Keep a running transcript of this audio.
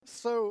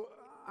So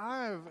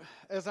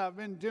as I've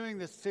been doing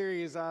this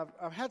series,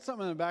 I've had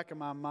something in the back of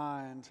my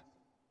mind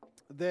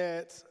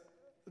that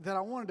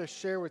I wanted to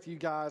share with you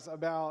guys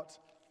about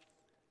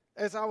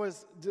as I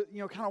was,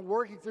 kind of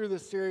working through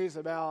this series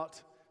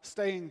about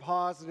staying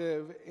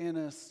positive in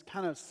a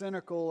kind of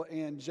cynical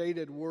and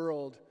jaded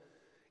world.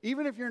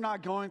 Even if you're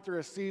not going through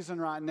a season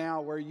right now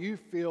where you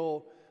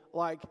feel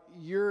like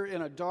you're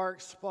in a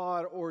dark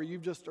spot or you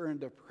just are in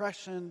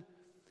depression,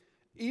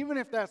 even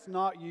if that's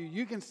not you,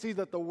 you can see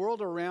that the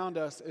world around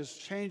us is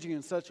changing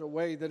in such a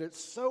way that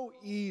it's so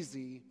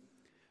easy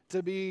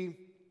to be,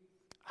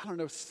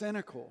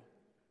 cynical,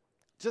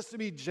 just to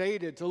be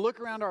jaded, to look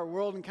around our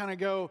world and kind of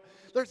go,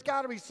 there's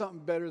got to be something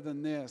better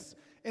than this.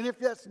 And if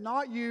that's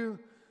not you,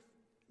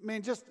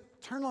 just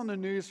turn on the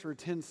news for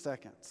 10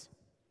 seconds.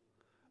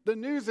 The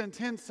news in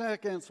 10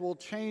 seconds will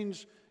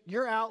change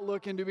your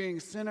outlook into being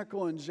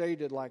cynical and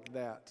jaded like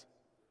that.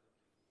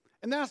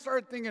 And then I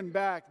started thinking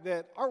back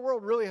that our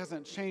world really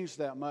hasn't changed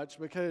that much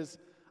because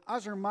I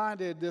was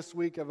reminded this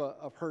week of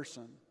a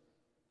person.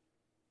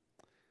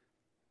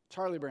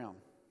 Charlie Brown.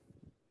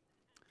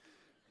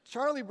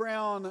 Charlie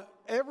Brown,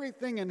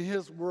 everything in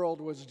his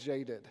world was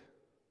jaded.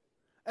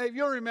 Hey, if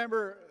you'll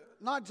remember,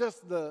 not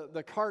just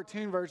the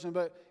cartoon version,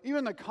 but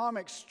even the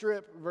comic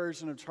strip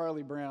version of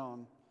Charlie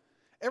Brown,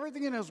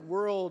 everything in his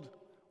world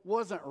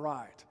wasn't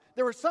right.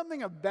 There was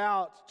something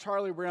about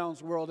Charlie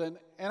Brown's world, and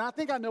I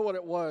think I know what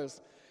it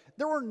was.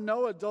 There were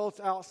no adults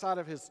outside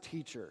of his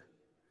teacher.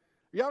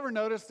 You ever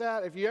notice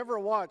that? If you ever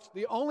watch,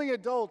 the only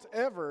adult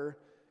ever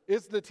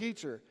is the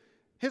teacher.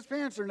 His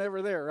parents are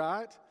never there,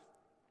 right?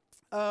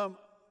 But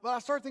I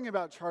started thinking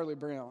about Charlie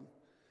Brown.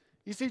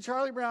 You see,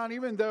 Charlie Brown,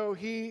 even though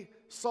he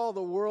saw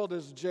the world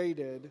as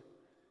jaded,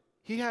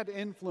 he had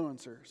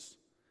influencers.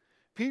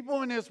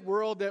 People in his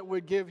world that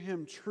would give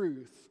him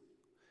truth.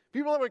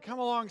 People that would come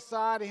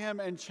alongside him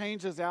and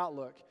change his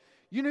outlook.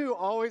 You know who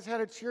always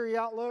had a cheery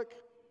outlook?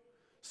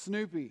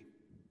 Snoopy,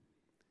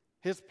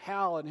 his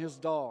pal and his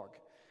dog.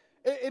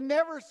 It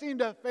never seemed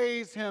to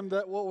faze him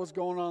that what was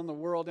going on in the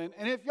world. And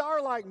if y'all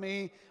are like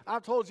me,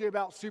 I've told you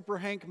about Super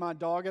Hank, my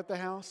dog at the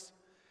house.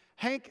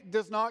 Hank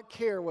does not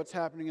care what's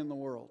happening in the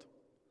world.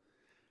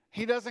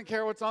 He doesn't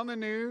care what's on the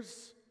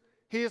news.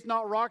 He is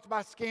not rocked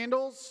by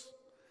scandals.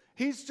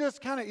 He's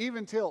just kind of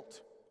even tilt.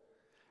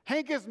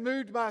 Hank is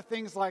moved by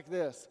things like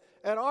this.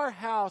 At our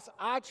house,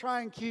 I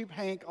try and keep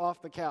Hank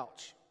off the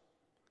couch.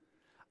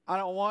 I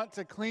don't want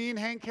to clean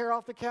Hank hair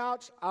off the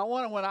couch. I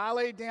want it when I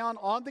lay down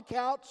on the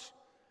couch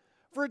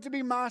for it to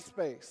be my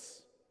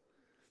space.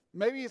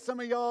 Maybe some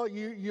of y'all,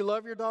 you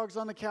love your dogs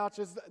on the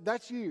couches.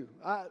 That's you.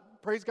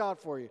 Praise God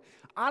for you.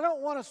 I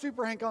don't want a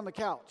Super Hank on the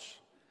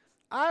couch.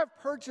 I have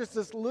purchased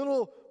this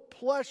little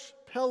plush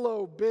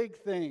pillow big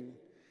thing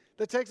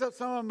that takes up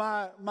some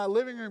of my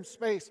living room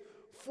space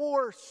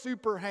for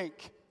Super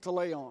Hank to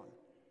lay on.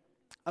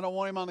 I don't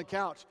want him on the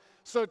couch.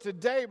 So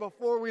today,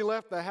 before we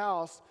left the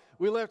house,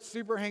 we left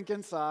Super Hank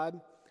inside,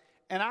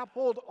 and I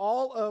pulled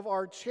all of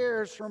our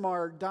chairs from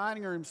our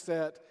dining room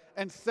set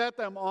and set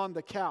them on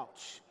the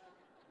couch.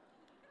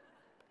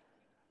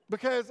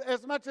 Because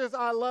as much as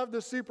I love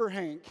the Super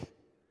Hank,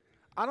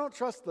 I don't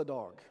trust the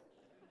dog.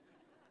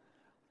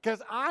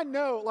 Because I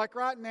know, like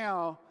right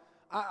now,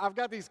 I've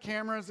got these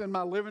cameras in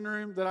my living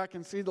room that I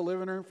can see the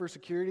living room for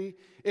security.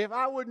 If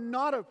I would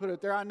not have put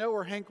it there, I know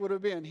where Hank would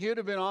have been. He would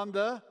have been on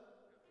the,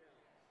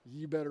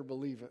 you better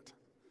believe it.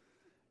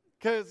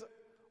 Because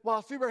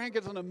while Super Hank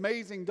is an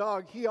amazing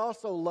dog, he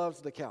also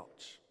loves the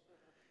couch.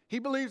 He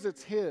believes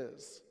it's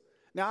his.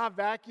 Now, I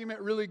vacuum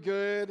it really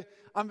good.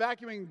 I'm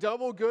vacuuming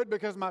double good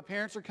because my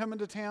parents are coming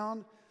to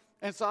town.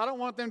 And so I don't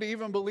want them to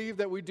even believe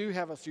that we do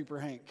have a Super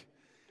Hank.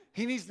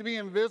 He needs to be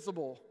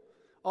invisible.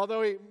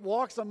 Although he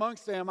walks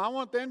amongst them, I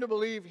want them to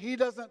believe he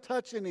doesn't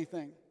touch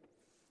anything.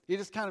 He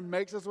just kind of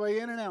makes his way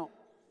in and out.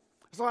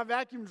 So I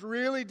vacuumed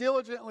really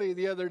diligently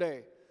the other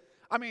day.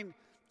 I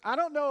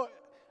don't know.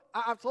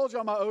 I've told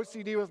y'all my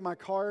OCD with my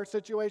car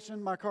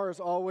situation. My car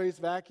is always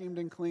vacuumed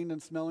and cleaned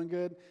and smelling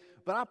good.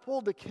 But I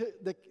pulled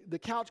the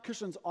couch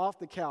cushions off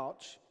the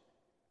couch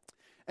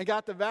and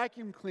got the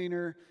vacuum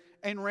cleaner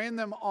and ran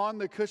them on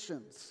the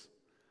cushions.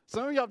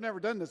 Some of y'all have never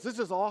done this. This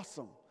is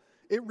awesome.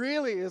 It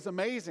really is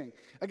amazing.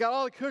 I got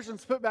all the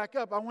cushions put back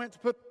up. I went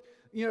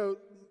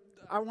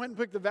and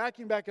picked the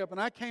vacuum back up, and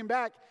I came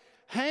back.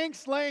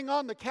 Hank's laying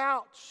on the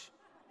couch.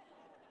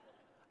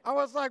 I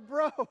was like,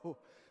 bro,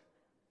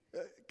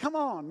 come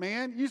on,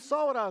 man. You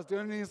saw what I was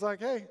doing. And he's like,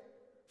 hey,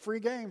 free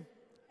game.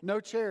 No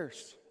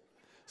chairs.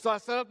 So I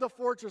set up the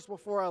fortress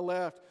before I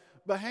left.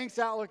 But Hank's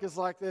outlook is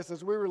like this.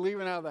 As we were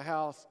leaving out of the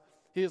house,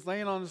 he is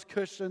laying on his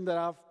cushion that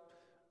I've,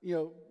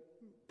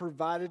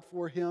 provided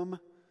for him.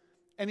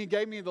 And he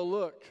gave me the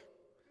look.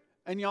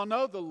 And y'all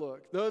know the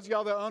look. Those of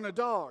y'all that own a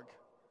dog.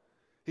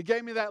 He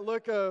gave me that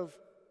look of,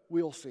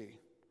 we'll see.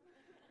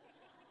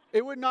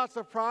 It would not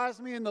surprise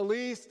me in the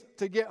least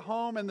to get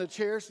home and the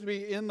chairs to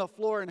be in the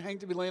floor and Hank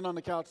to be laying on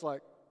the couch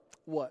like,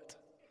 what?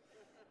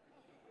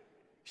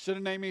 Should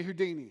have named me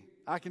Houdini.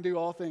 I can do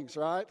all things,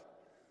 right?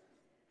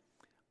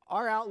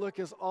 Our outlook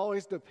is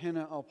always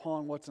dependent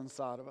upon what's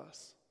inside of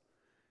us.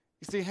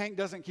 You see, Hank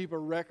doesn't keep a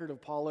record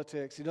of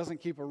politics. He doesn't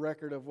keep a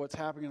record of what's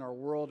happening in our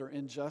world or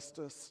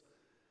injustice.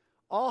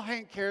 All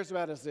Hank cares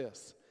about is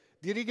this.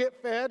 Did he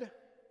get fed?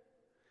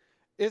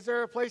 Is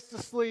there a place to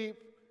sleep?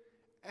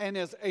 And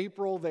is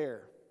April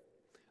there?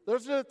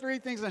 Those are the three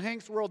things in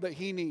Hank's world that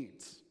he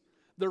needs.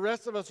 The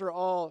rest of us are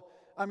all,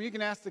 you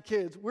can ask the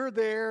kids, we're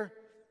there,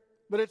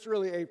 but it's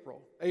really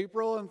April.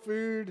 April and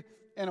food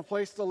and a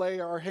place to lay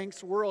are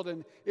Hank's world.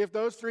 And if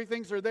those three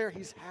things are there,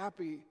 he's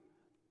happy.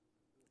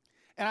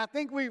 And I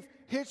think we've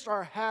hitched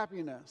our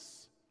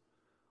happiness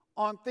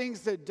on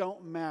things that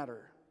don't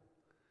matter,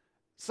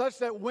 such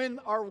that when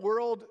our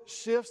world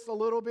shifts a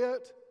little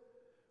bit,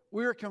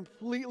 we are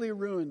completely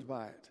ruined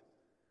by it.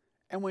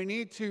 And we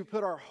need to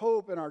put our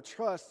hope and our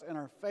trust and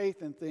our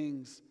faith in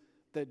things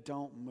that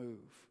don't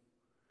move,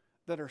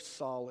 that are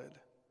solid.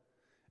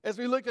 As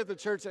we looked at the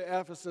church at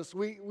Ephesus,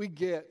 we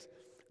get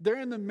they're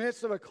in the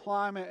midst of a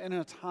climate and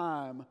a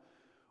time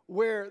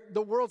where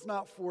the world's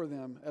not for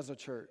them as a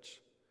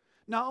church.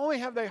 Not only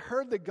have they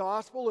heard the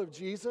gospel of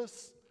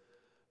Jesus,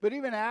 but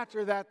even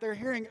after that, they're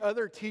hearing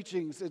other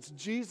teachings. It's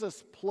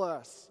Jesus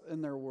plus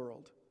in their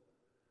world.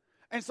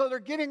 And so they're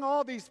getting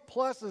all these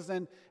pluses,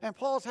 and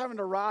Paul's having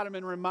to write them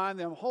and remind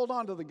them, hold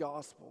on to the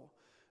gospel.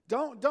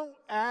 Don't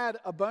add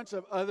a bunch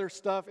of other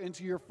stuff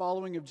into your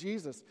following of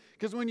Jesus.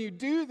 Because when you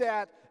do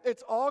that,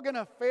 it's all going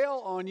to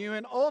fail on you,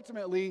 and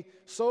ultimately,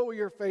 so will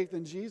your faith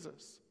in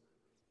Jesus.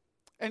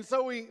 And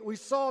so we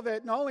saw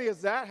that not only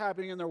is that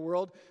happening in their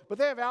world, but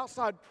they have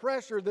outside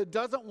pressure that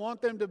doesn't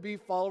want them to be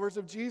followers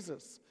of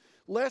Jesus.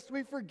 Lest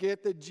we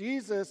forget that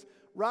Jesus,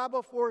 right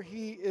before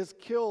he is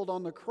killed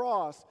on the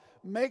cross,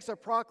 makes a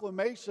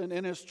proclamation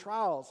in his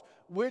trials,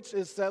 which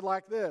is said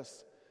like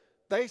this.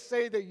 They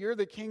say that you're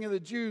the king of the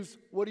Jews.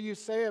 What do you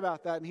say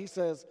about that? And he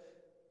says,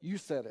 you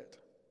said it.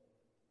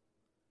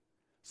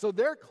 So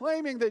they're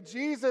claiming that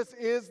Jesus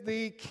is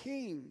the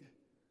king.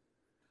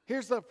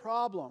 Here's the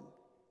problem.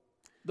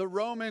 The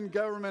Roman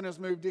government has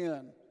moved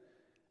in,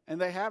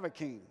 and they have a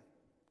king.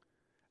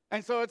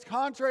 And so it's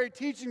contrary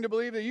teaching to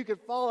believe that you could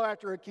follow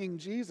after a King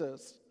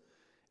Jesus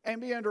and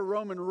be under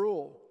Roman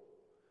rule.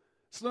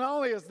 So not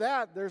only is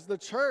that, there's the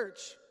church.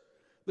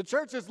 The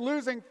church is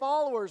losing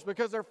followers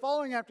because they're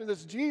following after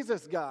this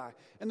Jesus guy,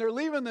 and they're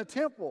leaving the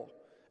temple.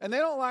 And they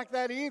don't like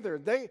that either.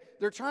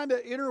 They're trying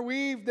to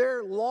interweave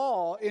their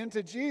law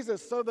into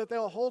Jesus so that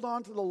they'll hold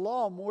on to the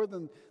law more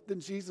than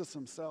Jesus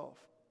himself.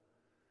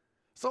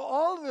 So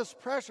all of this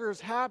pressure is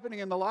happening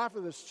in the life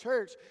of this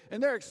church,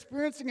 and they're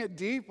experiencing it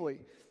deeply.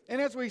 And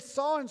as we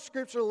saw in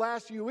Scripture the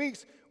last few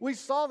weeks, we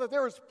saw that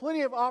there was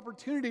plenty of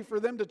opportunity for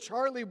them to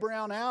Charlie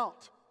Brown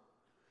out,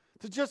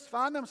 to just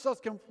find themselves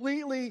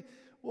completely,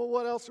 well,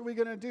 what else are we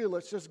going to do?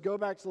 Let's just go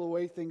back to the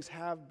way things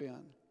have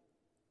been.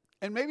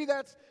 And maybe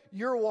that's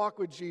your walk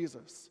with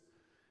Jesus.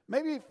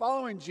 Maybe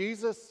following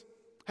Jesus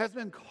has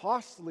been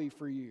costly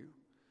for you.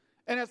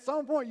 And at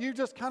some point you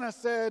just kind of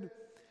said,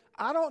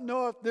 I don't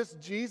know if this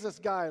Jesus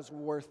guy is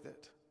worth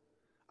it.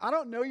 I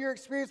don't know your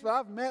experience, but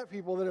I've met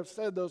people that have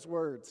said those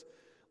words.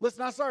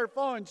 Listen, I started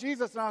following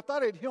Jesus, and I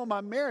thought it'd heal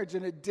my marriage,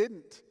 and it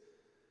didn't.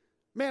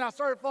 Man, I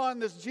started following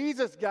this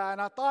Jesus guy,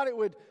 and I thought it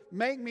would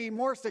make me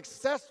more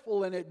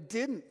successful, and it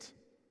didn't.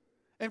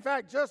 In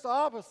fact, just the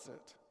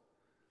opposite.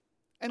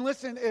 And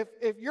listen,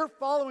 if you're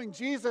following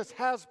Jesus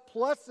has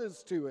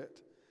pluses to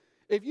it,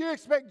 if you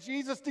expect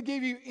Jesus to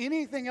give you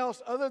anything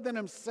else other than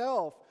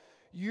himself,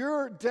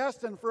 you're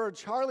destined for a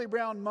Charlie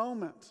Brown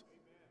moment.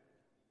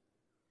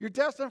 You're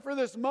destined for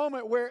this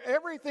moment where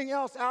everything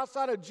else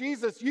outside of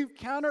Jesus you've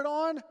counted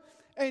on,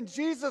 and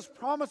Jesus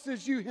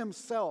promises you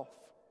himself.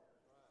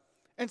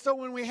 And so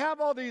when we have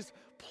all these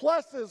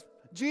pluses,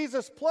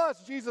 Jesus plus,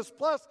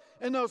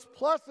 and those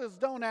pluses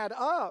don't add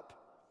up,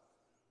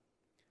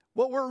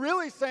 what we're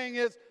really saying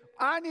is,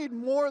 I need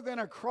more than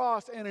a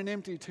cross and an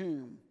empty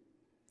tomb.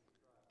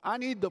 I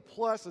need the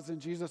pluses.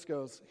 And Jesus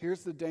goes,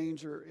 here's the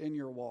danger in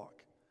your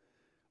walk.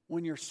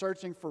 When you're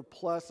searching for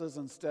pluses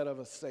instead of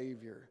a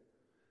Savior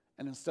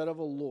and instead of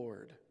a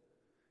Lord,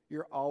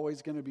 you're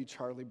always going to be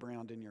Charlie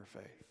Brown in your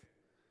faith.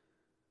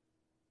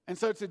 And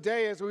so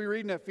today, as we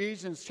read in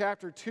Ephesians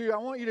chapter 2, I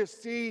want you to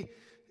see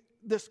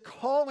this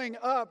calling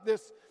up,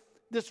 this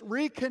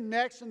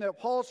reconnection that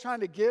Paul's trying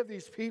to give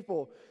these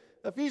people.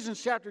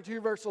 Ephesians chapter 2,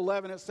 verse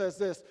 11, it says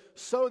this,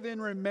 so then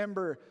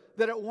remember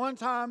that at one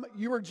time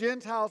you were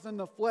Gentiles in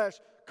the flesh,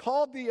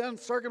 called the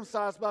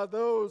uncircumcised by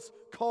those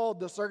called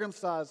the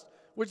circumcised,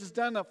 which is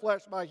done in the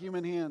flesh by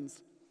human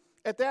hands.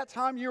 At that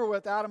time you were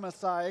without a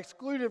Messiah,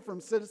 excluded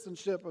from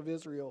citizenship of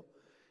Israel,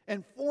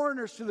 and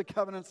foreigners to the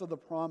covenants of the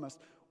promise,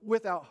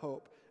 without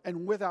hope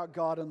and without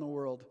God in the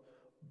world.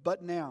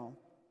 But now,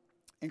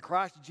 in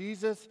Christ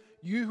Jesus,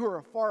 you who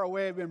are far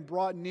away have been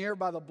brought near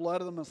by the blood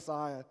of the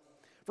Messiah.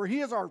 For he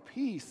is our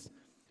peace,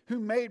 who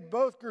made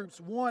both groups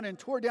one and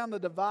tore down the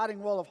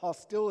dividing wall of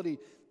hostility.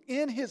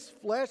 In his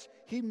flesh,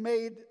 he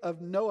made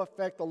of no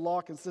effect the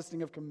law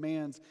consisting of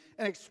commands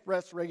and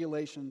express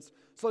regulations,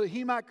 so that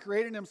he might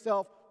create in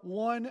himself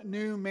one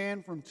new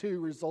man from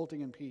two,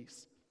 resulting in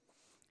peace.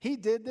 He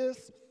did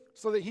this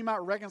so that he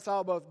might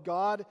reconcile both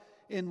God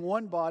in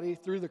one body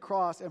through the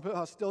cross and put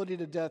hostility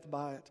to death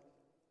by it.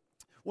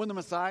 When the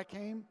Messiah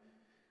came,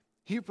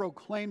 he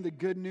proclaimed the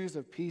good news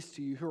of peace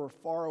to you who are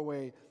far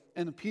away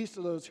and the peace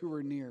to those who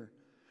are near.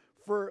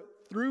 For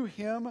through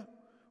him,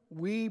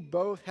 we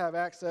both have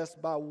access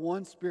by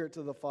one Spirit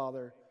to the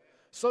Father.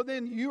 So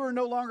then you are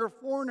no longer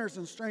foreigners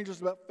and strangers,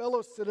 but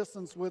fellow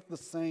citizens with the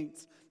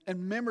saints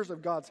and members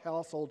of God's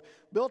household,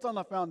 built on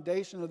the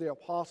foundation of the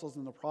apostles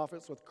and the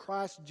prophets, with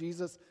Christ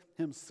Jesus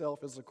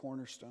himself as the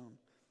cornerstone.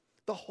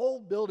 The whole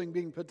building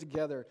being put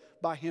together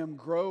by him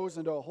grows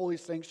into a holy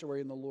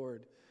sanctuary in the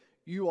Lord.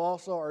 You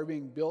also are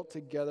being built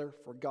together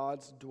for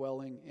God's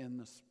dwelling in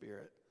the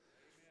Spirit.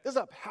 This is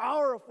a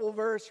powerful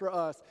verse for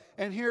us,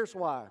 and here's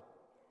why.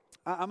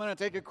 I'm going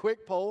to take a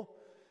quick poll,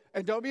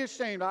 and don't be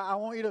ashamed. I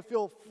want you to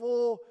feel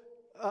full,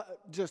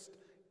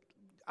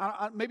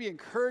 maybe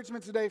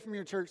encouragement today from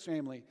your church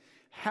family.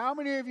 How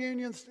many of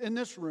you in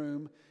this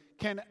room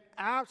can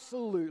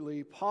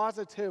absolutely,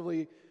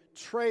 positively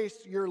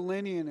trace your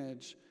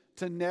lineage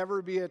to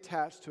never be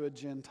attached to a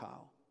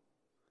Gentile?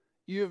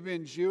 You have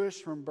been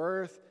Jewish from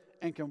birth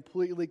and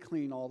completely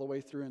clean all the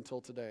way through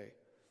until today.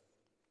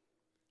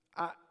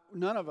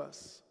 None of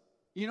us.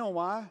 You know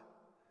why?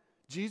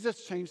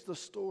 Jesus changed the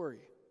story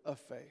of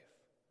faith.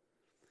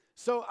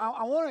 So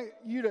I want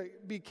you to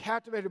be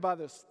captivated by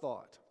this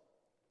thought.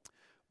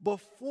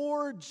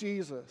 Before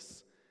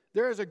Jesus,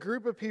 there is a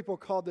group of people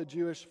called the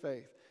Jewish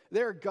faith.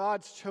 They're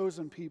God's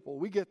chosen people.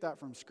 We get that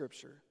from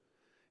Scripture.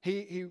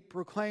 He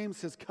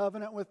proclaims his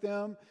covenant with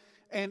them,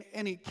 and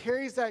he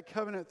carries that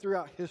covenant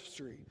throughout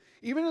history,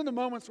 even in the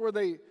moments where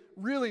they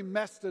really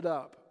messed it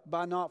up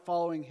by not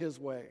following his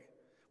way.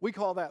 We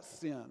call that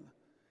sin.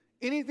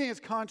 Anything that's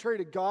contrary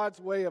to God's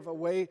way of a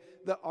way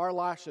that our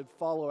life should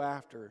follow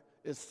after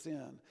is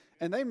sin.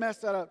 And they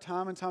messed that up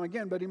time and time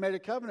again, but he made a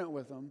covenant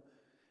with them.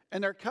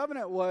 And their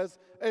covenant was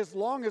as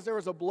long as there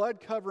was a blood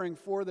covering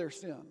for their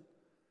sin.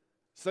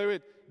 So they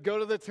would go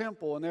to the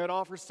temple and they would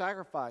offer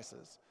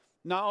sacrifices.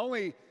 Not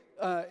only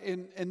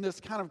in this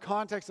kind of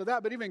context of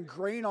that, but even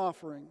grain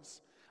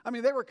offerings. I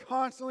mean, they were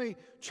constantly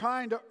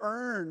trying to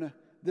earn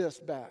this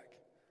back.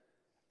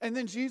 And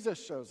then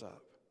Jesus shows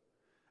up.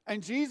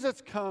 And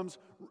Jesus comes,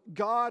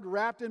 God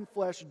wrapped in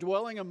flesh,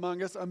 dwelling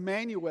among us,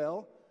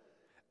 Emmanuel.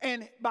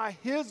 And by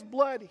his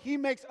blood, he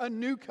makes a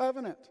new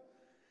covenant.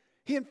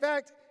 In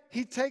fact,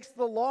 he takes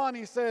the law and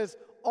he says,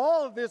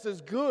 all of this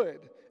is good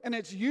and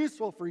it's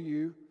useful for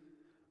you.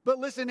 But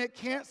listen, it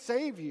can't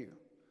save you.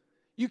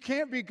 You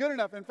can't be good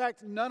enough. In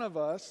fact, none of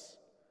us,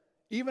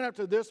 even up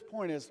to this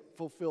point, has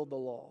fulfilled the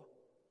law.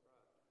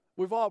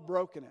 We've all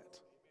broken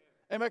it.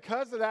 And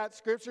because of that,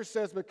 Scripture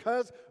says,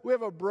 because we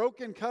have a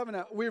broken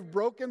covenant, we've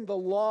broken the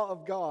law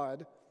of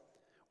God,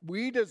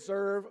 we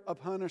deserve a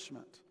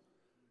punishment.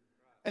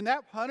 And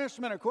that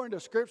punishment, according to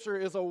Scripture,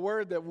 is a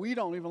word that we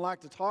don't even like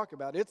to talk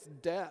about. It's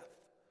death.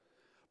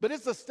 But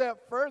it's a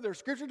step further.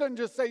 Scripture doesn't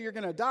just say you're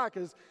going to die,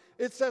 because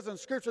it says in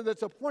Scripture that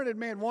the appointed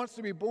man wants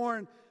to be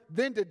born,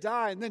 then to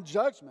die, and then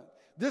judgment.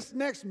 This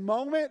next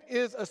moment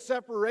is a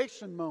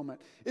separation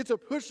moment. It's a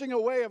pushing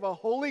away of a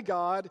holy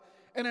God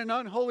and an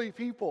unholy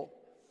people.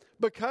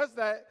 Because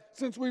that,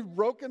 since we've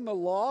broken the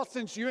law,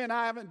 since you and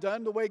I haven't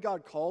done the way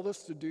God called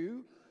us to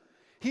do,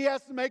 he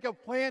has to make a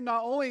plan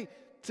not only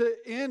to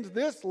end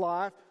this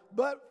life,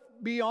 but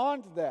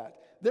beyond that.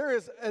 There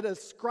is an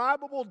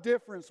ascribable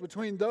difference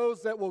between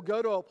those that will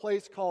go to a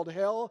place called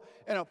hell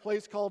and a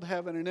place called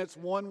heaven, and it's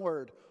one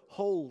word: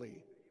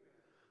 holy.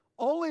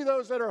 Only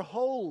those that are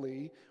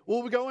holy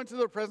will go into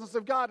the presence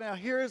of God. Now,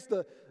 here's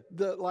the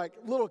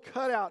little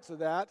cutout to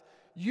that.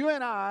 You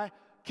and I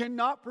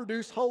cannot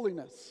produce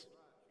holiness.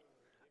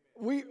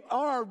 On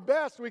our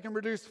best, we can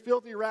produce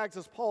filthy rags,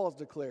 as Paul has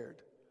declared.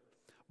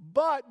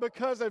 But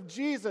because of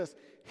Jesus,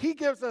 he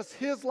gives us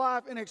his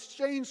life in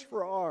exchange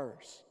for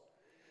ours.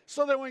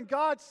 So that when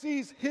God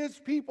sees his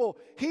people,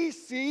 he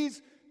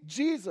sees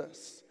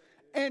Jesus.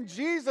 And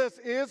Jesus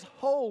is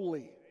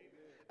holy.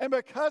 And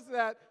because of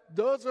that,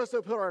 those of us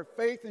that put our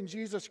faith in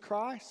Jesus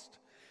Christ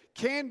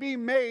can be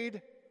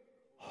made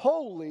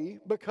holy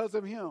because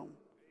of him.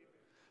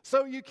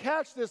 So you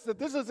catch this, that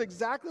this is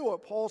exactly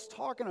what Paul's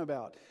talking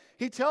about.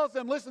 He tells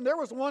them, listen, there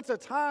was once a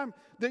time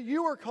that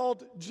you were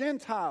called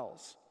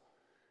Gentiles.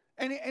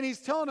 And he's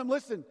telling them,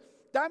 listen,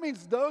 that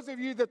means those of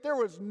you that there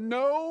was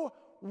no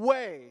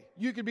way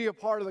you could be a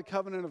part of the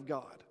covenant of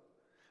God,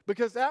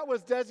 because that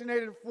was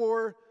designated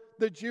for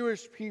the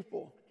Jewish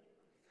people.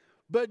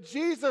 But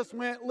Jesus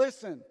went,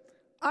 listen,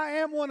 I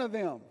am one of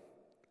them.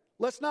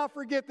 Let's not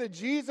forget that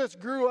Jesus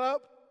grew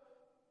up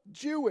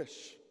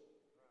Jewish.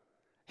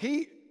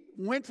 He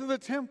went to the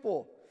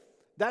temple.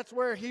 That's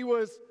where he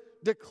was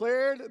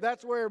declared.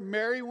 That's where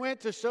Mary went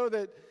to show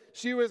that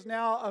she was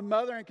now a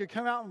mother and could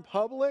come out in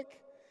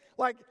public.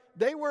 Like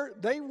they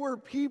were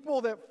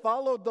people that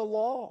followed the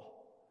law.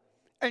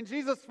 And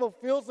Jesus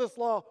fulfills this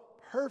law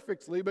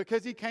perfectly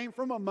because he came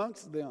from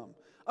amongst them,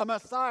 a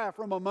Messiah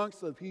from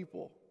amongst the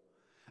people.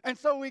 And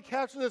so we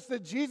capture this,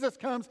 that Jesus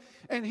comes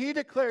and he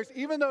declares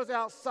even those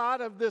outside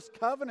of this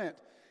covenant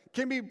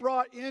can be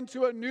brought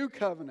into a new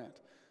covenant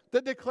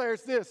that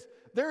declares this: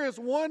 there is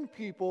one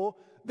people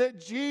that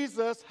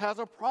Jesus has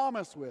a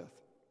promise with.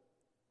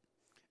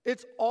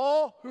 It's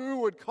all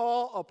who would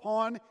call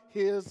upon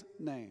his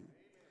name.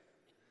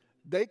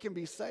 They can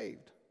be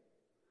saved.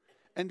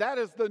 And that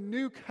is the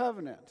new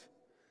covenant.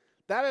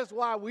 That is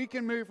why we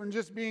can move from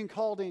just being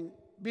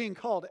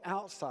called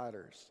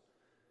outsiders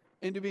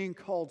into being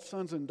called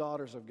sons and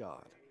daughters of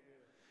God.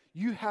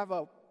 You have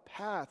a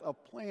path, a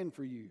plan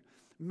for you,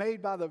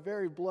 made by the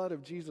very blood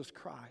of Jesus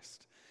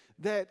Christ,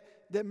 that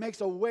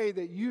makes a way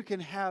that you can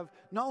have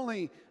not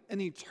only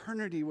an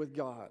eternity with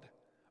God,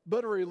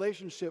 but a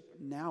relationship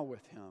now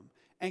with him,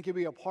 and can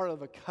be a part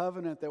of a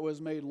covenant that was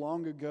made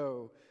long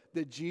ago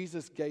that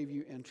Jesus gave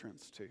you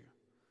entrance to.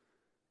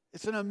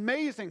 It's an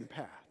amazing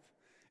path.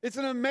 It's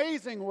an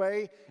amazing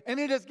way, and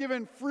it is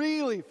given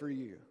freely for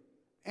you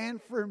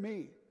and for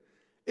me.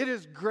 It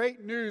is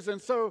great news.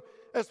 And so,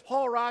 as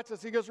Paul writes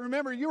us, he goes,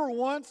 remember, you were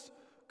once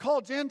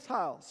called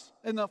Gentiles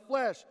in the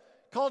flesh,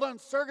 called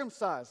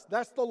uncircumcised.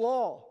 That's the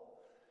law.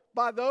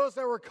 By those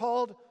that were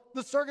called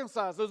the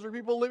circumcised. Those are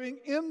people living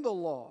in the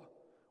law,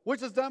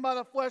 which is done by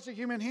the flesh of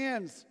human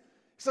hands.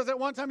 He says at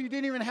one time you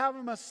didn't even have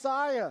a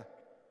Messiah.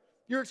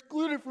 You're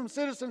excluded from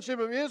citizenship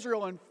of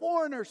Israel and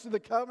foreigners to the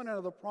covenant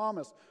of the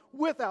promise,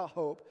 without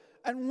hope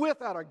and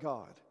without a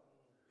God.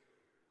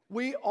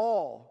 We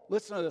all,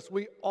 listen to this,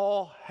 we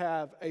all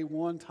have a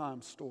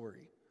one-time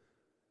story.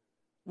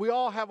 We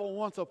all have a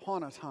once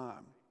upon a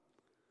time.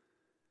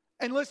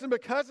 And listen,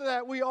 because of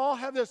that, we all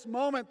have this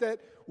moment that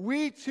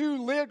we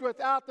too lived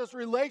without this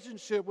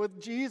relationship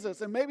with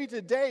Jesus. And maybe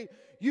today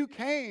you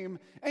came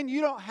and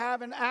you don't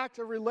have an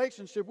active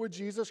relationship with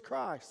Jesus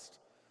Christ.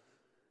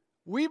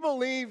 We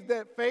believe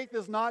that faith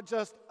is not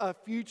just a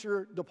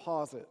future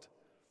deposit,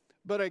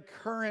 but a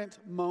current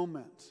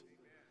moment.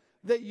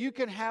 That you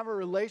can have a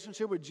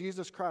relationship with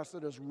Jesus Christ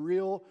that is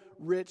real,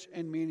 rich,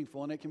 and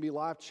meaningful, and it can be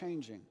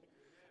life-changing.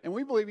 And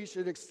we believe you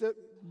should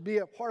be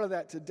a part of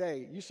that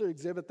today. You should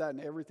exhibit that in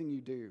everything you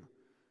do.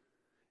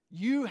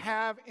 You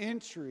have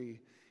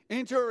entry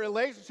into a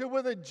relationship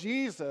with a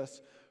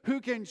Jesus who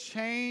can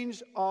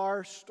change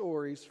our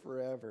stories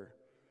forever.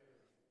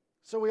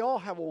 So we all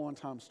have a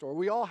one-time story.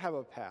 We all have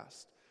a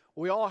past.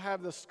 We all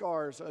have the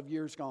scars of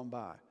years gone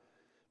by.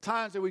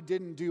 Times that we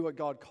didn't do what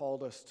God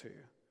called us to.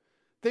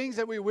 Things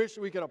that we wish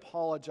we could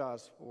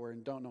apologize for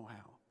and don't know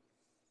how.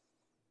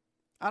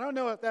 I don't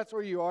know if that's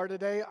where you are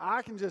today.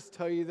 I can just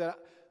tell you that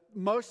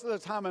most of the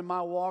time in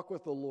my walk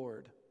with the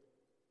Lord,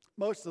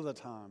 most of the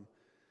time,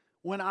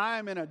 when I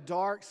am in a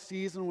dark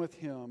season with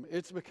him,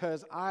 it's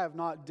because I have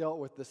not dealt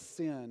with the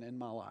sin in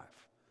my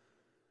life.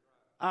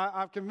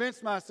 I've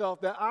convinced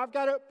myself that I've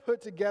got it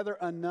put together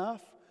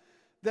enough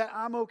that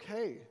I'm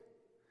okay.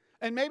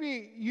 And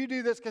maybe you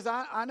do this because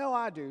I know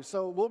I do,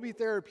 so we'll be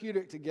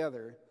therapeutic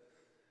together.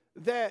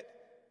 That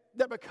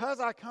because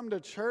I come to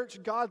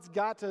church, God's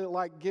got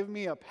to give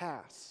me a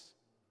pass.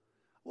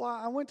 Well,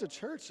 I went to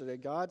church today,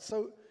 God,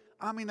 so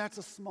that's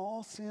a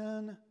small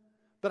sin,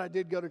 but I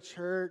did go to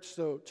church,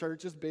 so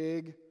church is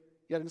big.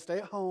 You didn't stay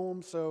at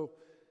home, so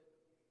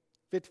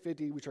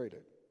 50-50, we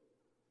traded.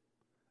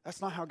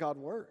 That's not how God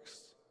works.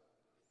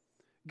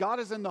 God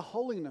is in the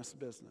holiness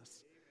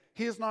business.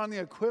 He is not in the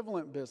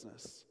equivalent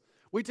business.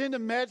 We tend to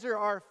measure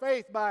our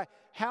faith by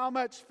how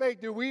much faith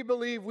do we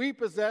believe we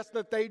possess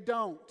that they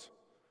don't.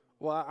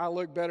 Well, I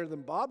look better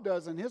than Bob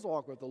does in his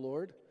walk with the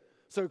Lord.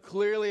 So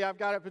clearly I've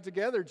got it put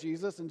together,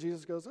 Jesus. And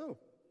Jesus goes, oh.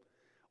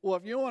 Well,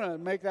 if you want to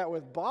make that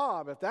with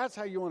Bob, if that's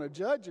how you want to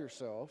judge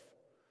yourself,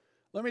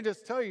 let me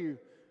just tell you,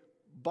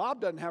 Bob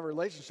doesn't have a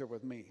relationship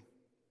with me.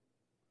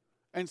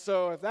 And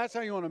so if that's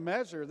how you want to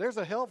measure, there's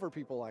a hell for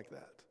people like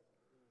that.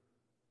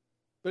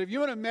 But if you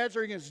want to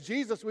measure against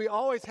Jesus, we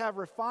always have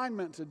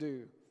refinement to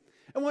do.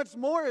 And what's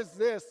more is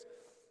this,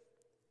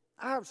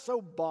 I have so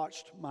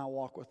botched my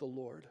walk with the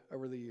Lord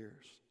over the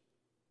years.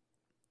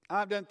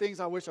 I've done things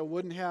I wish I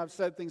wouldn't have,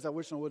 said things I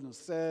wish I wouldn't have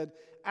said,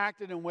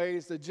 acted in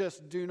ways that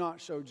just do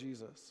not show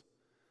Jesus.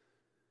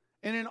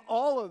 And in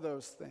all of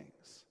those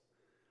things,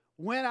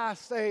 when I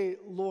say,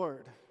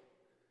 Lord,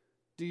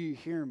 do you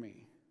hear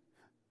me?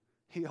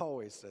 He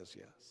always says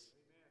yes.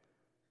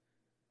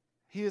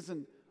 He is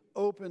an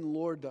open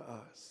Lord to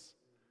us.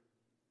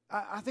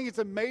 I think it's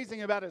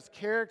amazing about his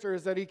character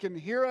is that he can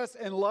hear us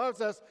and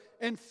loves us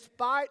in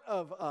spite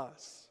of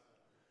us.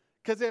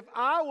 Because if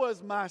I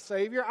was my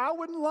Savior, I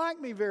wouldn't like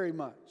me very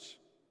much.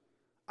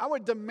 I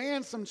would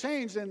demand some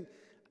change. And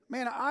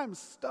man, I'm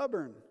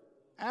stubborn.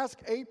 Ask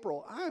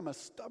April. I am a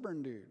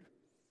stubborn dude.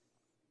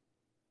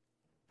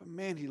 But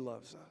man, he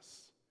loves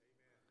us.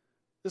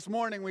 This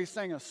morning we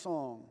sang a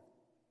song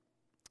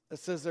that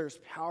says there's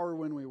power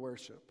when we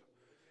worship.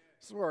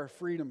 This is where our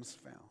freedom's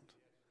found.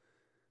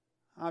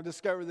 I've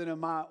discovered that in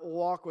my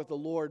walk with the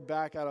Lord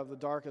back out of the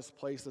darkest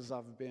places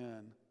I've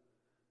been,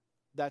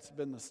 that's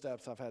been the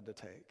steps I've had to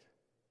take.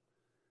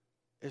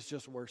 It's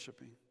just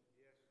worshiping.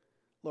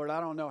 Lord, I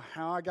don't know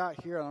how I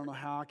got here. I don't know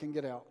how I can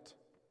get out.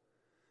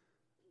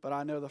 But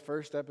I know the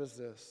first step is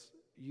this.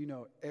 You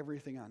know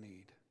everything I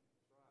need.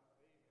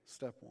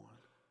 Step one.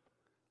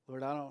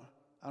 Lord, I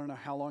don't know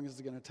how long this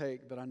is going to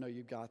take, but I know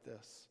you've got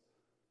this.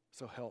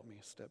 So help me,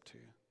 step 2.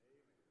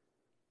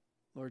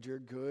 Lord, you're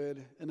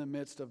good in the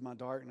midst of my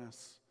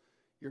darkness.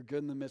 You're good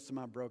in the midst of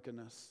my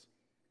brokenness.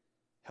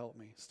 Help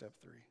me, step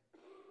 3.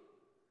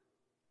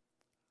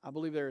 I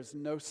believe there is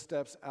no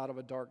steps out of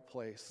a dark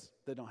place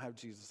that don't have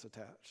Jesus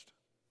attached,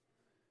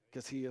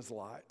 because he is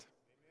light.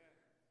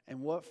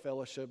 And what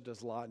fellowship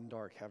does light and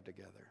dark have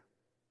together?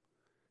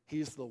 He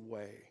is the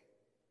way.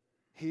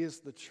 He is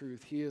the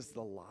truth. He is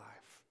the life.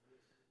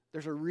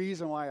 There's a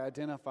reason why it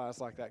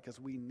identifies like that, because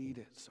we need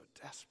it so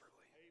desperately.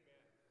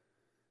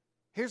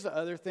 Here's the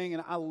other thing,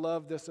 and I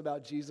love this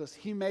about Jesus.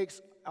 He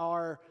makes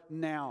our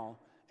now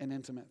an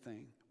intimate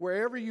thing.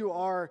 Wherever you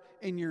are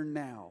in your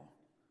now,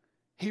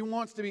 he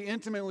wants to be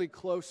intimately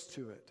close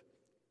to it.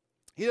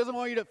 He doesn't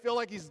want you to feel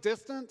like he's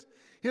distant.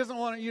 He doesn't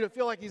want you to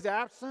feel like he's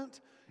absent.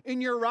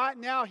 In your right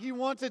now, he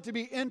wants it to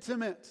be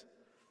intimate.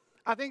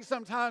 I think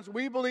sometimes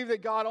we believe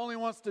that God only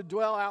wants to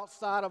dwell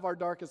outside of our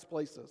darkest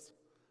places,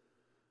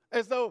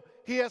 as though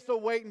he has to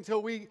wait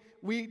until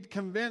we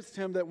convinced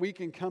him that we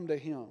can come to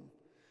him.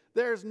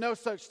 There's no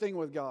such thing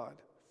with God.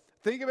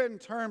 Think of it in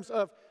terms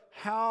of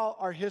how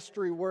our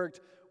history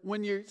worked.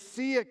 When you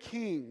see a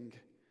king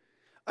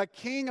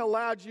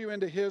allowed you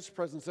into his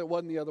presence. It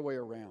wasn't the other way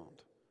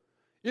around.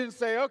 You didn't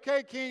say,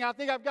 okay, king, I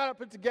think I've got it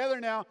put together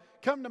now.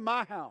 Come to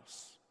my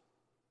house.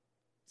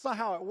 It's not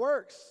how it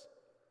works.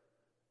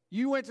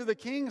 You went to the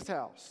king's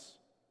house.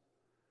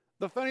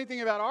 The funny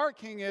thing about our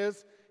king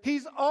is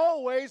he's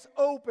always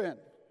open.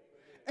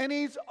 And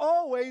he's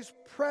always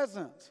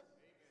present.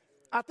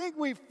 I think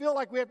we feel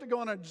like we have to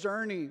go on a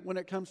journey when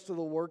it comes to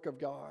the work of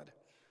God.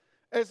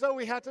 As though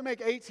we have to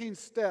make 18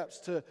 steps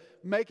to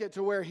make it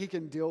to where he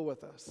can deal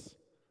with us.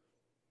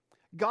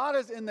 God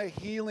is in the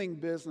healing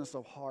business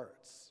of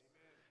hearts.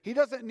 He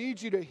doesn't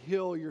need you to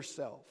heal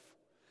yourself.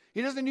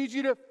 He doesn't need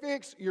you to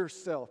fix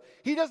yourself.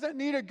 He doesn't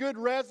need a good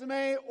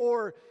resume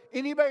or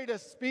anybody to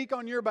speak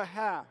on your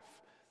behalf.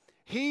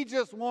 He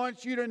just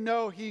wants you to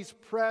know he's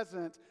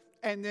present,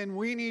 and then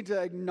we need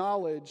to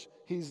acknowledge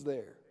he's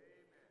there.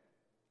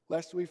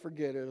 Lest we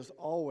forget, it is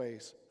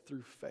always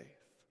through faith.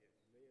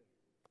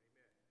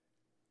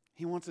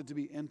 He wants it to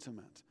be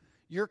intimate.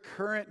 Your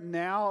current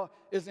now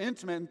is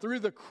intimate. And through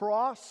the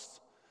cross,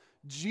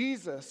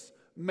 Jesus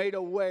made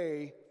a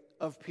way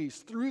of peace.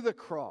 Through the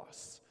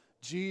cross,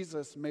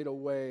 Jesus made a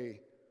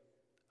way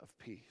of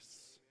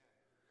peace.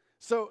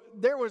 So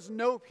there was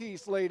no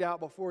peace laid out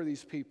before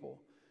these people.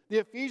 The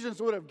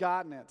Ephesians would have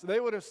gotten it. They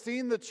would have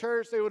seen the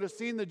church. They would have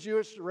seen the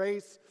Jewish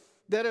race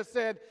that have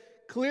said,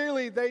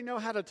 clearly they know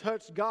how to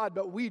touch God,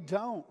 but we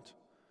don't.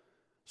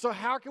 So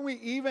how can we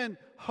even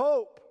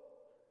hope?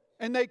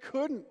 And they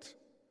couldn't.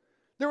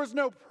 There was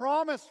no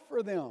promise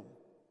for them.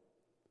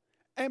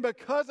 And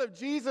because of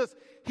Jesus,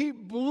 he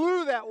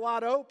blew that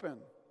wide open.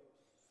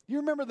 You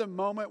remember the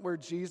moment where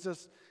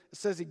Jesus, it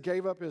says he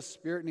gave up his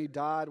spirit and he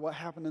died. What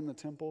happened in the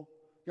temple?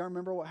 Y'all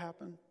remember what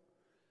happened?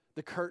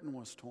 The curtain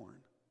was torn.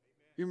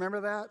 You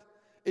remember that?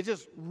 It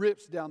just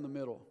rips down the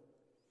middle.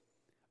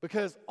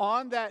 Because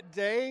on that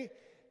day,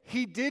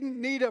 he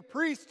didn't need a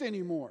priest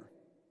anymore.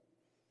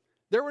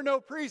 There were no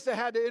priests that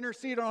had to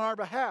intercede on our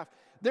behalf.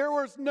 There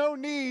was no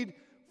need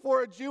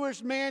for a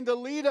Jewish man to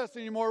lead us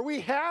anymore.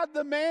 We had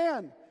the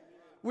man.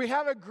 We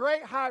have a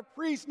great high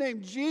priest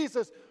named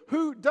Jesus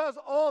who does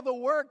all the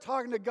work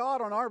talking to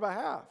God on our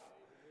behalf.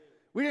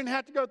 We didn't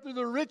have to go through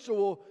the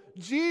ritual.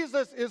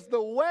 Jesus is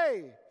the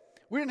way.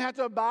 We didn't have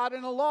to abide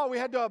in the law. We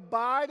had to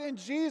abide in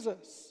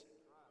Jesus.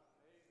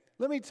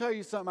 Let me tell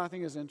you something I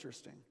think is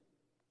interesting.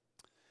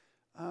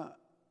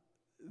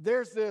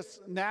 There's this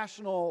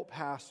national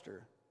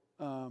pastor,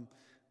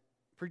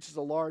 preaches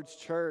a large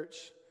church,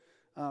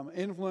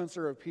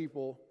 influencer of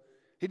people.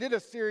 He did a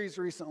series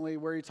recently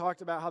where he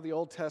talked about how the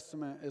Old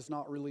Testament is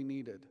not really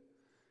needed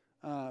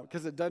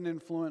because it doesn't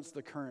influence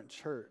the current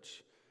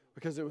church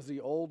because it was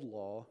the old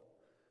law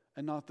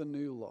and not the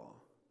new law.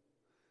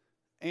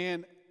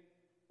 And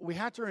we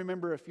have to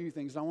remember a few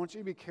things. I want you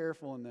to be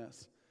careful in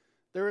this.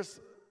 There's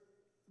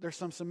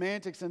some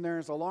semantics in there.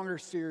 It's a longer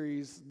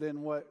series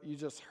than what you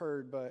just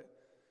heard, but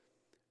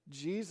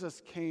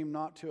Jesus came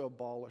not to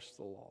abolish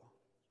the law.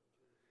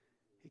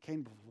 He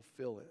came to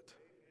fulfill it.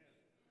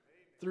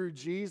 Through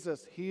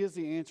Jesus, he is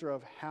the answer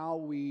of how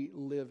we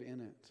live in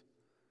it.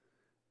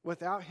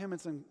 Without him,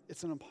 it's an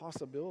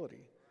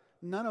impossibility.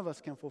 None of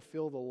us can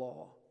fulfill the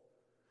law.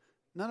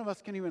 None of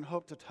us can even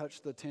hope to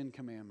touch the 10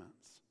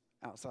 Commandments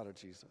outside of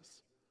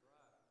Jesus.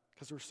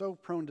 Because we're so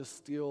prone to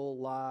steal,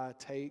 lie,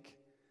 take.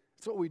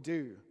 It's what we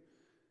do.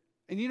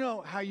 And you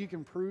know how you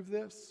can prove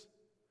this?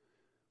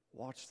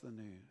 Watch the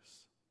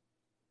news.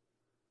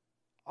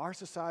 Our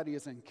society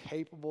is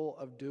incapable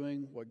of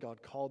doing what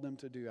God called them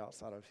to do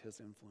outside of his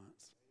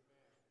influence.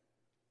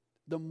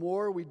 The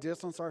more we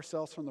distance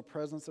ourselves from the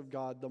presence of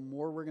God, the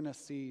more we're going to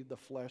see the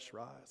flesh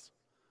rise.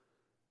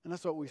 And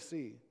that's what we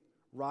see.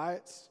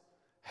 Riots,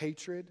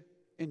 hatred,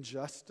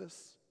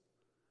 injustice,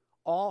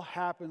 all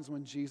happens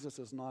when Jesus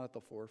is not at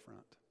the forefront.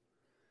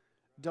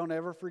 Don't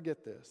ever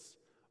forget this.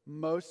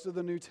 Most of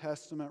the New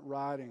Testament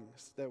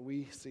writings that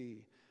we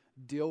see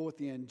deal with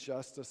the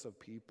injustice of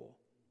people.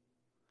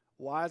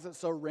 Why is it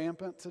so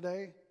rampant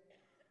today?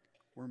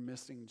 We're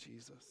missing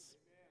Jesus.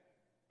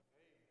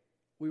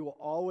 We will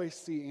always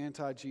see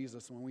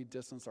anti-Jesus when we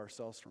distance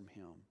ourselves from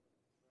him.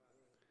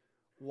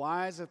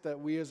 Why is it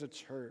that we as a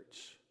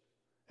church,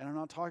 and I'm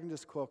not talking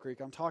just Quail Creek,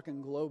 I'm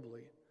talking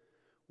globally,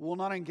 will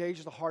not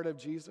engage the heart of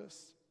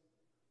Jesus?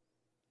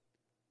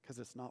 Because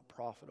it's not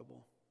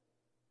profitable.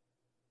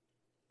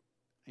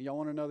 And y'all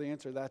want to know the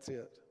answer? That's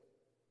it.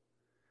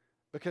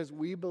 Because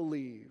we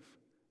believe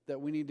that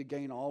we need to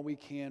gain all we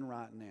can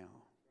right now.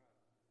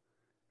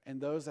 And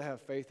those that have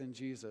faith in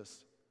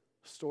Jesus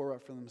store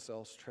up for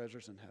themselves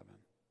treasures in heaven.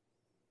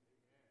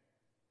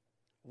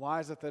 Why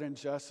is it that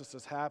injustice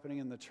is happening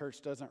and the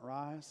church doesn't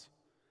rise?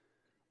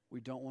 We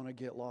don't want to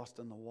get lost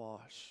in the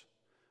wash.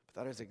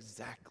 But that is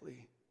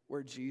exactly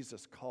where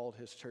Jesus called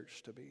his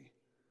church to be.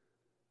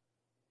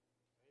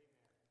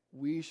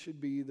 We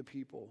should be the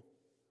people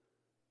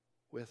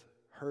with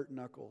hurt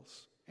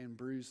knuckles and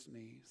bruised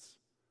knees,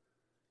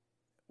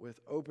 with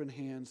open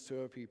hands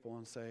to a people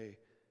and say,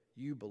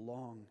 you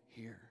belong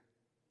here.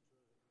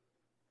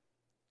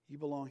 You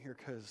belong here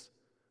because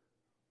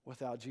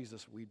without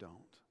Jesus, we don't.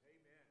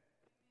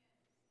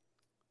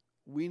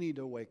 We need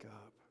to wake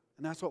up.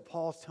 And that's what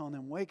Paul's telling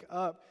them. Wake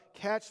up,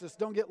 catch this.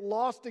 Don't get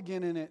lost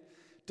again in it.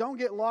 Don't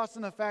get lost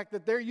in the fact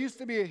that there used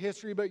to be a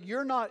history, but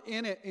you're not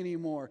in it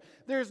anymore.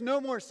 There's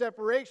no more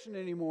separation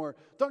anymore.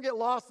 Don't get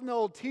lost in the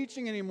old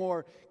teaching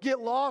anymore. Get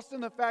lost in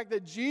the fact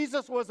that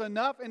Jesus was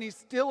enough and he's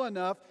still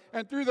enough.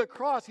 And through the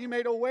cross, he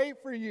made a way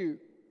for you.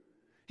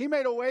 He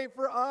made a way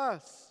for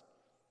us.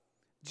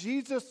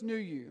 Jesus knew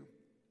you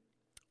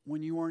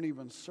when you weren't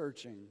even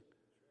searching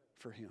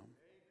for him.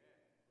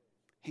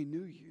 He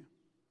knew you.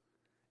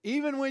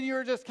 Even when you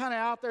were just kind of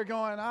out there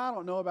going, I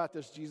don't know about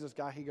this Jesus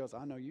guy. He goes,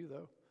 I know you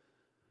though.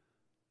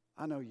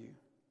 I know you.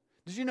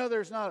 Did you know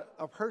there's not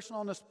a person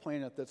on this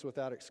planet that's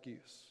without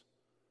excuse?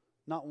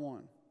 Not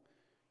one.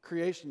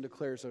 Creation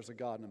declares there's a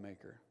God and a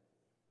maker.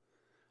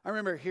 I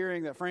remember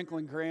hearing that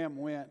Franklin Graham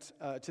went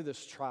to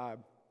this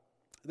tribe.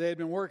 They had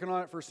been working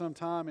on it for some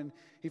time, and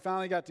he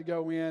finally got to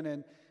go in.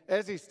 And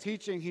as he's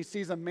teaching, he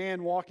sees a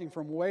man walking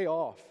from way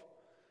off.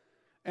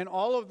 And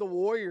all of the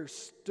warriors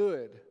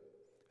stood,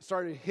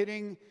 started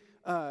hitting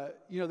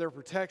their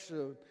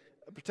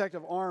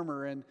protective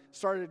armor, and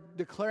started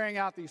declaring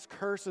out these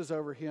curses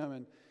over him.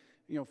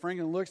 And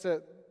Franklin looks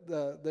at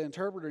the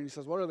interpreter and he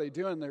says, what are they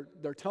doing?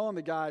 They're telling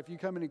the guy, if you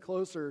come any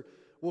closer,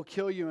 we'll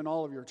kill you and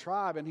all of your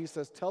tribe. And he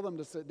says, tell them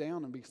to sit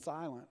down and be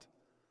silent.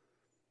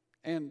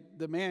 And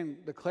the man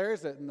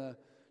declares it, and the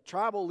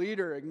tribal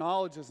leader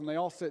acknowledges, and they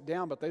all sit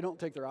down, but they don't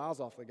take their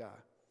eyes off the guy.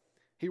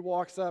 He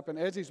walks up, and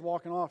as he's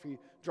walking off, he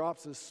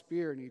drops his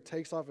spear, and he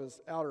takes off his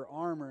outer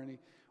armor, and he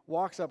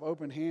walks up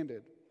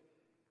open-handed.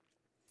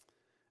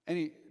 And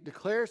he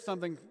declares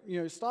something,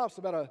 he stops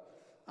about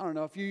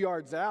a few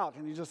yards out,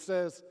 and he just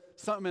says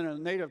something in a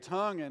native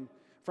tongue, and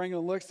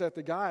Franklin looks at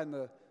the guy,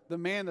 and the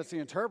man that's the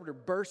interpreter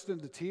bursts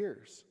into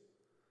tears.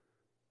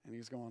 And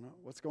he's going,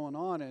 what's going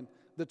on? And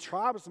the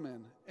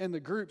tribesmen in the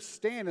group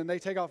stand, and they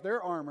take off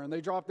their armor, and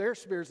they drop their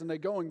spears, and they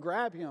go and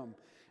grab him.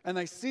 And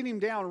they sit him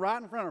down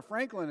right in front of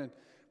Franklin, and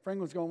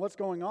Franklin's going, what's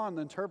going on?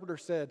 The interpreter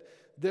said,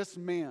 this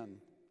man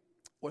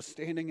was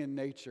standing in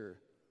nature,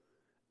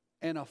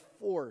 and a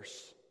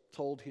force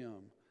told him,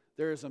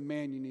 there is a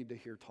man you need to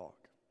hear talk.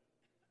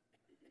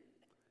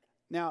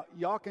 Now,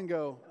 y'all can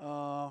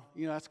go,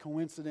 that's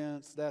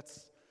coincidence,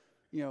 that's,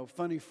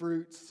 funny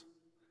fruits.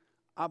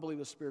 I believe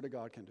the Spirit of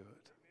God can do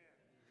it.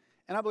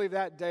 And I believe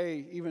that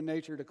day, even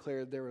nature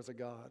declared there was a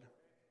God.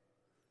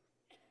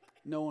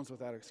 No one's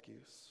without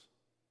excuse.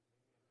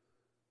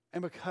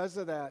 And because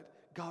of that,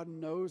 God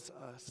knows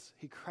us.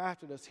 He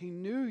crafted us. He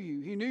knew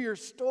you. He knew your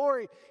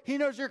story. He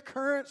knows your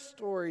current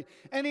story.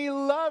 And he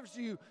loves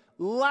you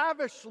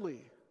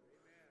lavishly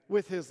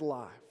with his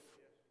life.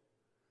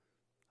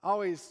 I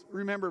always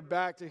remember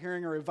back to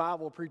hearing a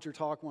revival preacher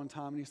talk one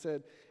time, and he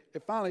said,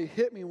 it finally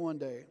hit me one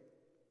day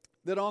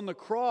that on the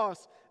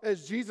cross,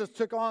 as Jesus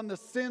took on the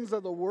sins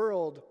of the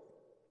world,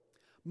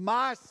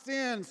 my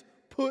sins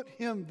put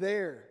him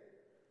there.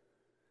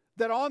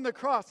 That on the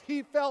cross,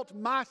 he felt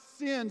my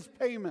sins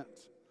payment.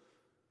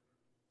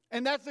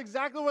 And that's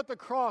exactly what the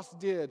cross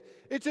did.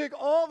 It took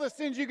all the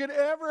sins you could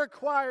ever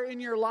acquire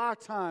in your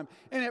lifetime,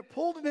 and it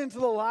pulled it into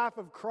the life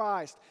of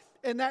Christ.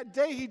 And that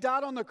day he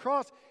died on the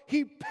cross,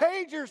 he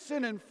paid your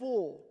sin in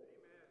full.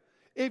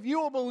 If you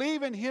will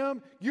believe in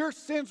him, your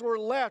sins were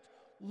left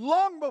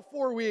long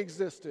before we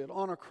existed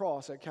on a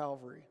cross at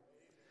Calvary.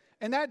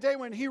 And that day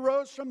when he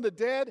rose from the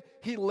dead,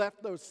 he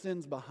left those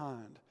sins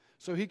behind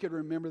so he could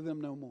remember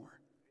them no more.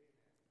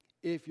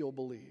 If you'll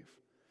believe.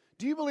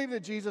 Do you believe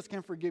that Jesus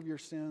can forgive your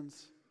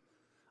sins?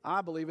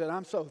 I believe it.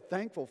 I'm so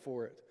thankful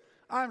for it.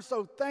 I'm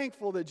so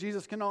thankful that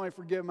Jesus can not only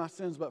forgive my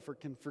sins, but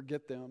can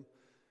forget them.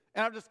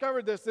 And I've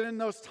discovered this, that in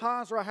those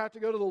times where I have to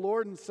go to the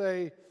Lord and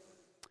say,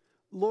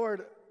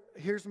 Lord,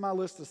 here's my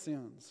list of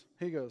sins.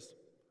 He goes,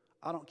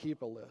 I don't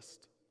keep a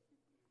list.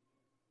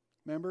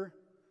 Remember?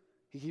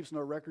 He keeps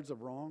no records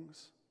of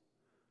wrongs.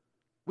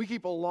 We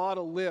keep a lot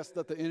of lists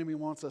that the enemy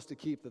wants us to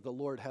keep that the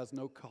Lord has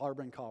no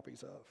carbon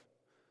copies of.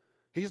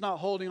 He's not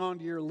holding on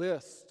to your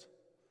list.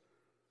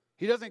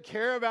 He doesn't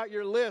care about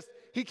your list.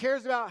 He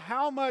cares about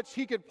how much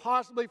He could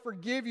possibly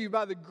forgive you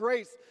by the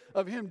grace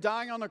of Him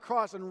dying on the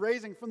cross and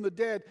raising from the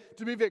dead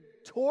to be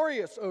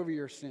victorious over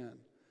your sin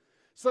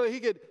so that He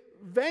could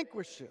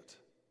vanquish it.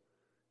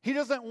 He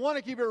doesn't want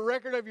to keep a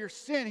record of your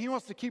sin. He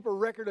wants to keep a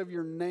record of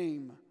your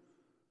name.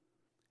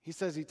 He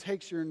says He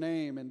takes your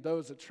name and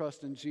those that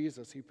trust in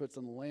Jesus, He puts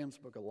in the Lamb's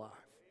Book of Life.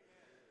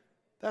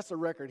 That's a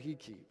record He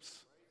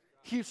keeps.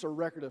 He keeps a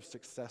record of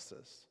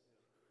successes.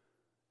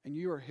 And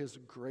you are His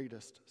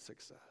greatest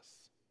success.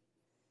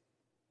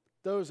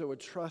 Those that would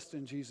trust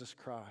in Jesus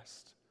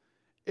Christ,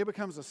 it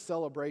becomes a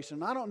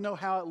celebration. I don't know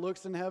how it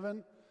looks in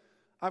heaven.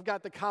 I've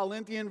got the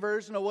Corinthian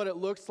version of what it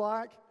looks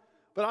like,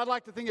 but I'd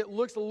like to think it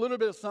looks a little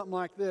bit of something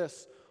like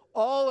this.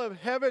 All of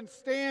heaven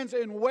stands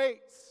and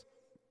waits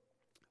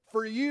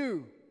for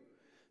you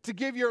to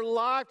give your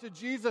life to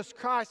Jesus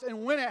Christ.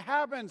 And when it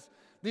happens,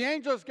 the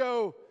angels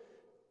go,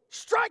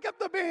 strike up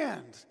the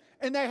band.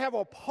 And they have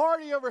a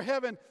party over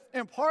heaven.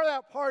 And part of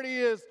that party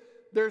is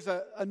there's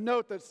a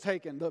note that's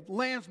taken. The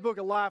Lamb's Book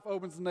of Life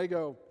opens and they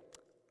go,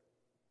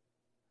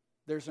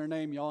 there's their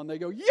name, y'all. And they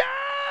go,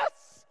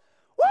 yes!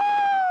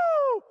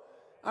 Woo!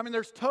 I mean,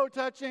 there's toe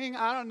touching.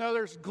 I don't know.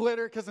 There's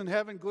glitter because in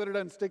heaven, glitter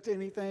doesn't stick to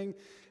anything.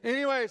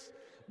 Anyways,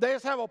 they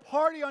just have a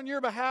party on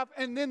your behalf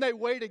and then they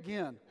wait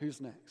again.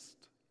 Who's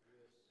next?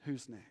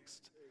 Who's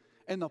next?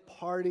 And the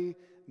party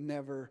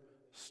never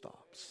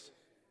stops.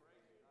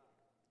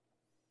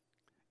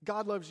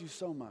 God loves you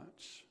so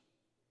much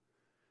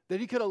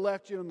that He could have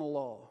left you in the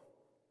law.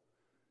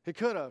 He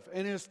could have,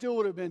 and it still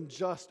would have been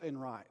just and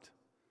right.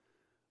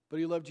 But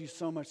He loved you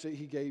so much that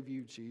He gave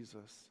you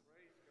Jesus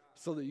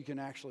so that you can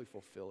actually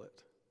fulfill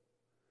it.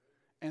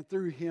 And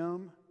through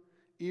Him,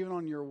 even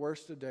on your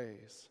worst of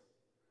days,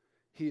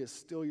 He is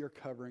still your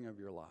covering of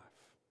your life.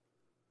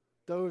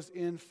 Those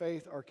in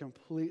faith are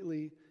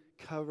completely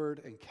covered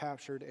and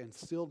captured and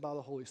sealed by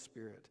the Holy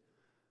Spirit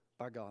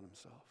by God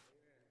Himself.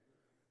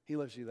 He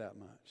loves you that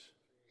much.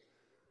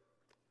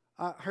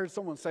 I heard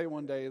someone say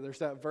one day, there's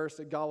that verse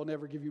that God will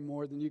never give you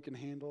more than you can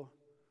handle.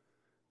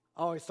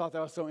 I always thought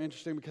that was so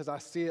interesting because I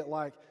see it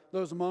like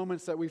those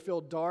moments that we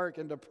feel dark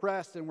and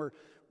depressed and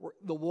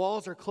the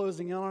walls are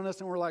closing in on us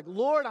and we're like,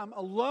 Lord, I'm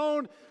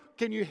alone.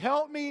 Can you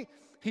help me?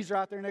 He's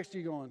right there next to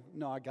you going,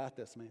 no, I got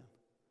this, man.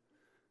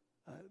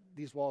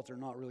 These walls are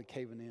not really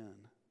caving in.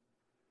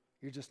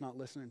 You're just not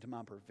listening to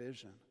my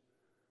provision.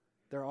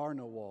 There are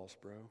no walls,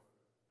 bro.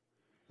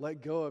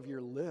 Let go of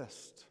your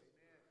list.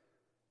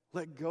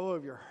 Let go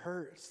of your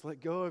hurts. Let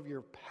go of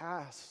your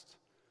past.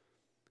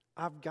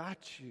 I've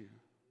got you.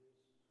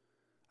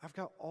 I've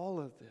got all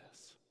of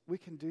this. We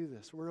can do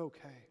this. We're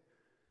okay.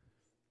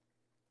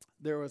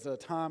 There was a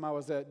time I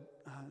was at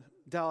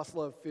Dallas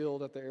Love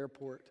Field at the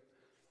airport.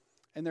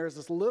 And there was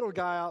this little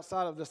guy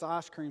outside of this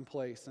ice cream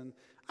place. And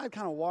I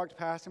kind of walked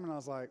past him and I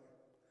was like,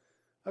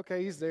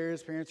 okay, he's there.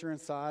 His parents are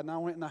inside. And I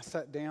went and I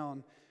sat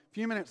down. A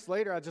few minutes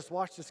later, I just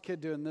watched this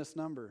kid doing this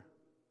number.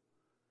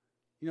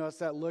 You know, it's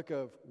that look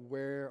of,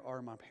 where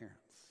are my parents?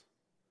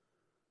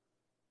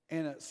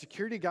 And a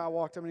security guy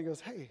walked up and he goes,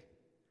 hey,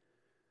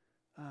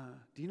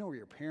 do you know where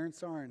your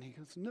parents are? And he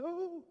goes,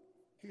 no.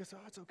 He goes,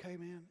 oh, it's okay,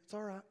 man. It's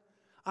all right.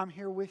 I'm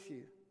here with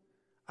you.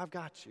 I've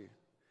got you.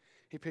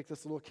 He picked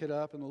this little kid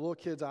up, and the little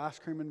kid's ice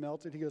cream had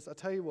melted. He goes, I'll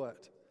tell you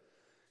what.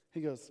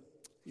 He goes,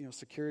 you know,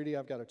 security,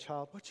 I've got a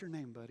child. What's your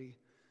name, buddy?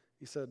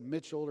 He said,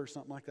 Mitchell or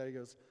something like that. He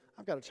goes,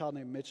 I've got a child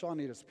named Mitchell. I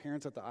need his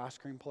parents at the ice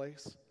cream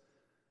place.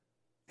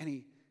 And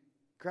he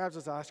grabs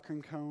his ice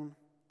cream cone,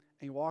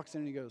 and he walks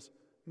in and he goes,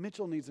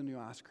 Mitchell needs a new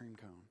ice cream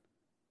cone.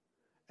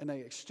 And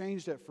they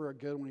exchanged it for a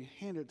good one. He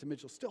handed it to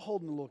Mitchell, still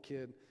holding the little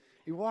kid.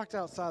 He walked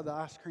outside the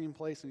ice cream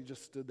place, and he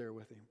just stood there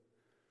with him.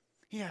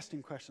 He asked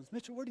him questions.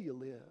 Mitchell, where do you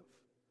live?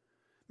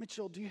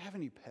 Mitchell, do you have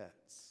any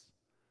pets?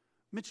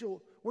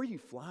 Mitchell, where are you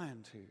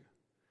flying to?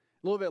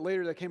 A little bit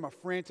later, there came a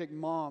frantic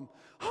mom.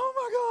 Oh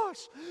my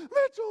gosh,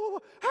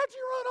 Mitchell, how'd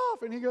you run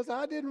off? And he goes,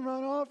 I didn't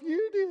run off,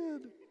 you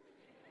did.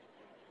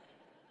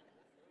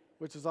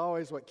 Which is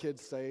always what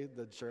kids say,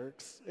 the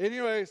jerks.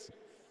 Anyways,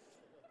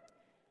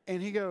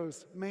 and he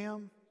goes,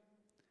 ma'am,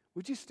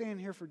 would you stand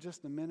here for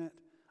just a minute?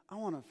 I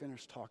want to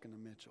finish talking to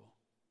Mitchell.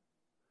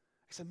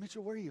 I said,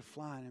 Mitchell, where are you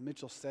flying? And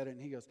Mitchell said it,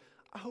 and he goes,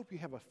 I hope you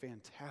have a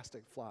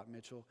fantastic flight,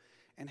 Mitchell.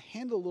 And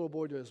hand the little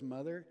boy to his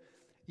mother.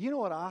 You know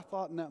what I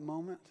thought in that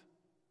moment?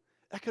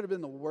 That could have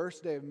been the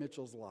worst day of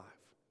Mitchell's life.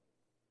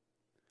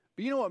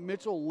 But you know what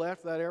Mitchell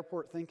left that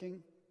airport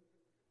thinking?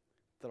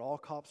 That all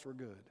cops were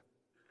good.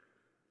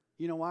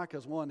 You know why?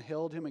 Because one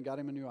held him and got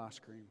him a new ice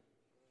cream.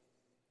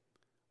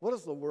 What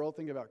does the world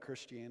think about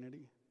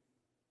Christianity?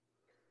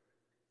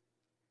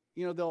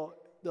 You know,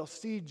 they'll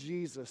see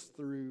Jesus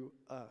through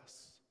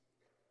us.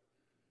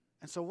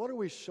 And so what are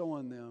we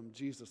showing them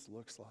Jesus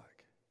looks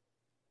like?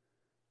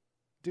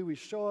 Do we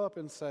show up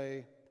and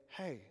say,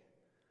 hey,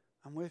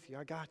 I'm with you,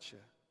 I got you.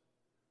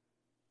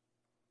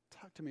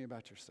 Talk to me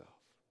about yourself.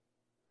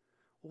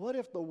 What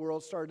if the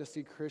world started to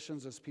see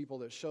Christians as people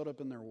that showed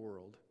up in their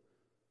world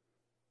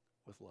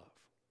with love?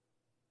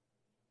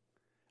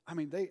 I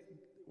mean,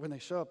 when they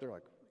show up, they're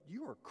like,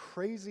 you are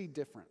crazy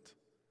different.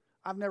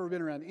 I've never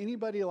been around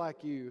anybody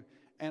like you.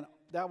 And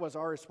that was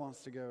our response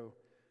to go,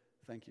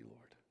 thank you,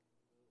 Lord.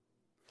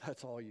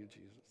 That's all you,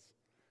 Jesus.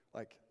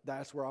 Like,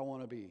 that's where I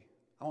want to be.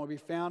 I want to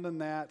be found in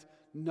that.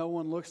 No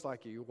one looks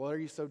like you. Why are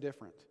you so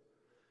different?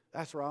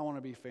 That's where I want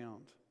to be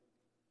found.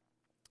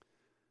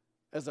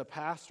 As a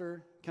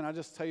pastor, can I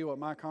just tell you what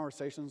my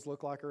conversations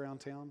look like around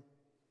town?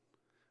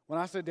 When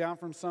I sit down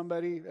from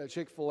somebody at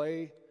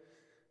Chick-fil-A,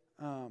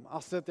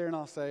 I'll sit there and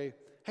I'll say,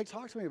 hey,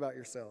 talk to me about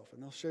yourself.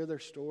 And they'll share their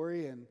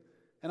story. And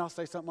I'll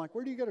say something like,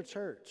 where do you go to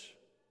church?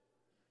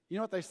 You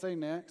know what they say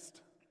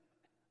next?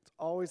 It's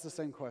always the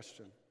same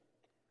question.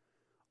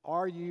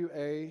 Are you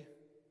a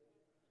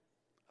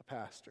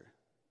pastor?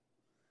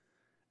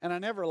 And I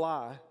never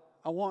lie.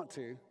 I want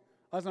to.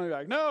 I was going to be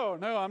like, no,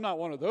 I'm not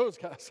one of those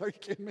guys. Are you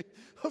kidding me?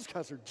 Those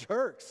guys are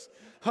jerks.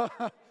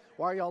 Why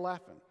are y'all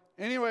laughing?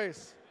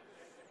 Anyways,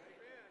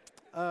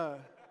 I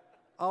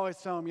always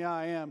tell them, yeah,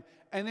 I am.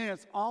 And then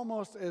it's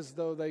almost as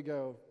though they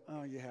go,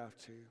 oh, you have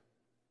to.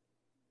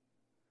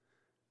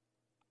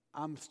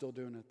 I'm still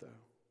doing it, though.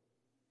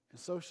 And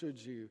so should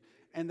you.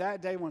 And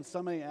that day when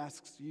somebody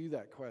asks you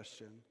that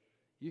question,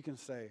 you can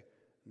say,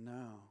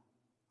 no,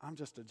 I'm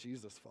just a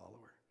Jesus follower.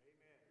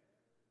 Amen.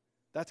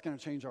 That's going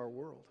to change our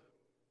world.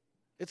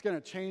 It's going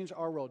to change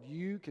our world.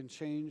 You can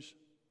change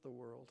the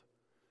world.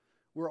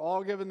 We're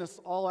all given this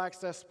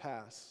all-access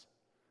pass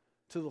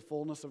to the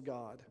fullness of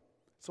God.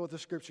 That's what the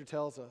Scripture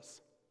tells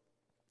us.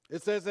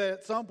 It says that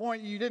at some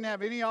point you didn't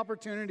have any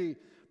opportunity,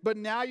 but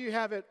now you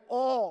have it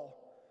all.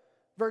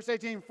 Verse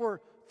 18,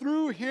 for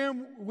through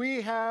him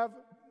we have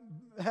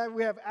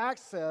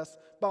access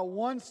by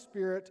one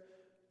Spirit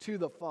to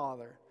the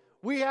Father.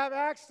 We have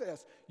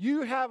access.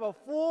 You have a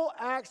full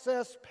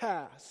access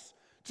pass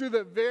to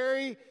the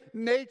very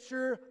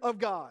nature of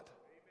God.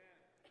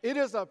 Amen. It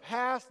is a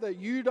pass that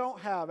you don't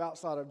have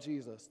outside of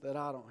Jesus, that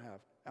I don't have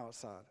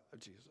outside of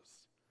Jesus.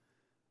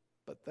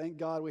 But thank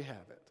God we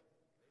have it.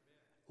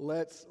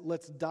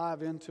 Let's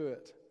dive into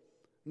it.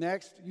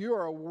 Next, you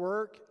are a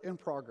work in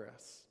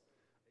progress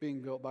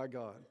being built by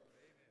God.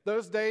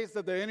 Those days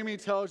that the enemy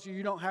tells you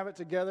you don't have it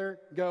together,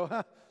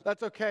 go,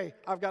 that's okay.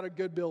 I've got a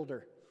good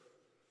builder.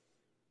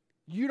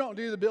 You don't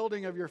do the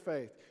building of your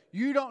faith.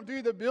 You don't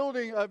do the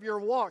building of your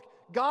walk.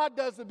 God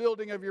does the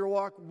building of your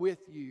walk with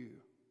you.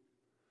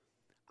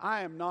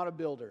 I am not a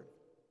builder.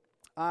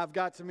 I've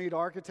got to meet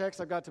architects.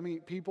 I've got to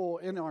meet people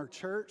in our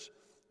church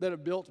that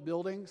have built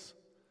buildings.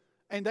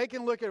 And they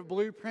can look at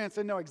blueprints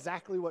and know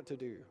exactly what to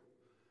do.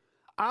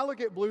 I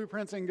look at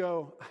blueprints and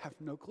go, I have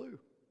no clue. Have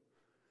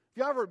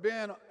you ever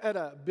been at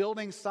a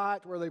building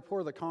site where they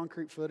pour the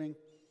concrete footing?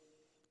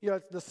 You know,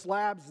 the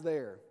slab's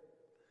there.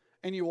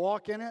 And you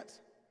walk in it.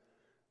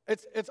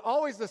 It's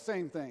always the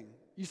same thing.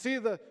 You see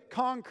the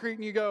concrete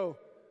and you go,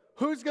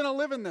 who's going to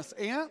live in this?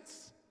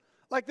 Ants?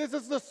 Like, this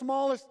is the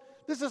smallest.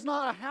 This is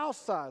not a house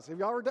size. Have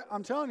you ever?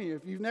 I'm telling you,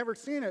 if you've never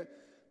seen it,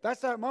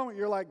 that's that moment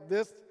you're like,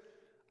 this,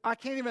 I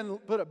can't even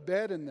put a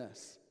bed in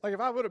this. Like, if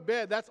I put a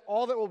bed, that's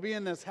all that will be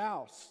in this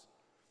house.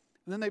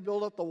 And then they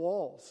build up the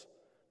walls.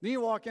 Then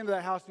you walk into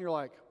that house and you're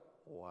like,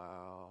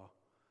 wow,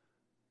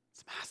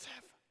 it's massive.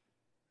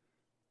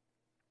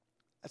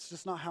 That's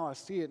just not how I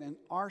see it. And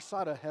our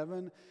side of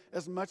heaven,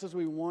 as much as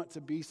we want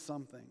to be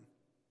something,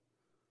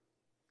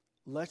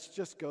 let's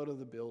just go to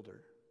the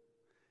builder.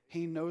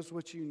 He knows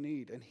what you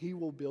need, and he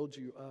will build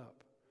you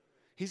up.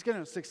 He's going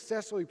to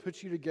successfully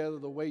put you together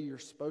the way you're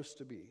supposed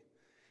to be.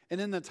 And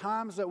in the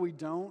times that we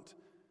don't,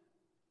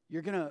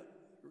 you're going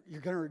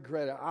to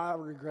regret it. I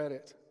regret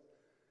it.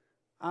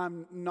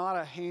 I'm not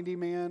a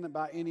handyman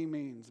by any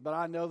means, but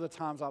I know the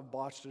times I've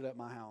botched it at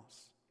my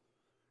house.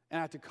 And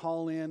I have to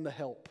call in the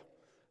help.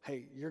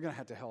 Hey, you're going to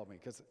have to help me,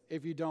 because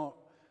if you don't,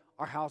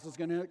 our house is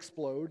going to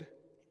explode.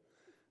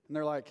 And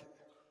they're like,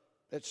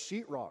 that's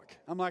sheetrock.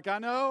 I'm like, I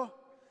know,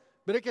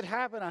 but it could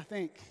happen, I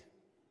think.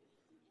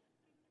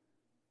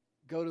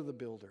 Go to the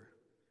builder.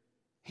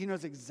 He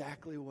knows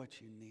exactly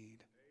what you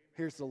need.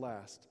 Here's the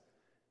last.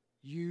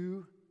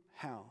 You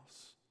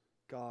house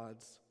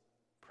God's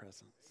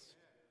presence.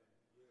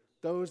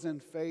 Those in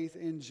faith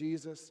in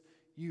Jesus,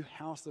 you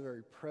house the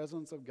very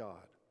presence of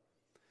God.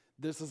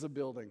 This is a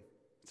building.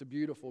 It's a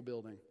beautiful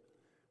building.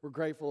 We're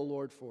grateful to the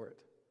Lord for it.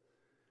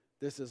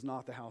 This is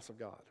not the house of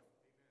God.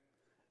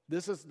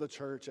 This is the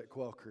church at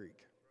Quail Creek.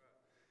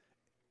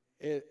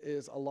 It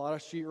is a lot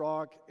of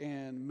sheetrock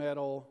and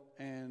metal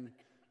and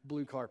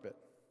blue carpet.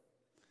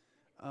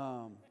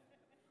 A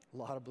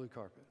lot of blue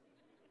carpet.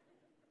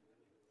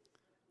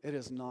 It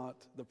is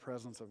not the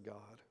presence of God.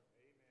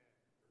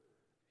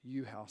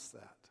 You house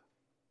that.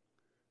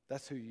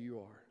 That's who you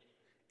are,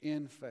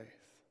 in faith.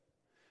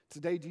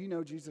 Today, do you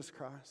know Jesus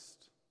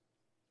Christ?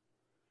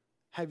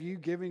 Have you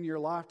given your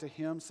life to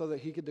him so that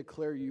he could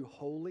declare you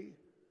holy?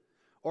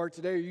 Or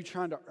today, are you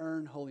trying to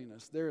earn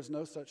holiness? There is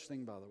no such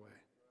thing, by the way.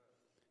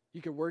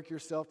 You could work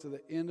yourself to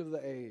the end of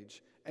the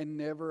age and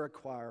never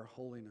acquire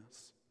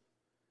holiness.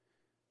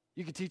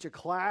 You could teach a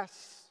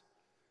class.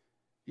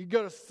 You could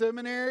go to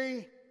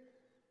seminary.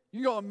 You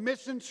can go on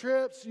mission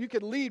trips. You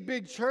could lead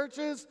big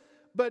churches.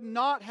 but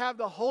not have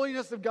the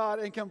holiness of God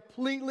and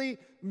completely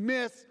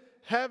miss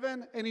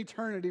heaven and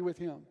eternity with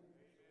Him.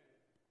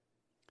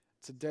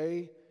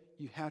 Today,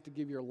 you have to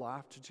give your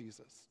life to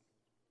Jesus,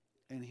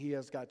 and He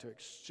has got to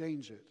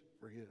exchange it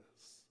for His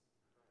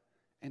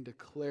and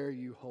declare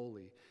you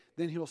holy.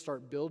 Then He'll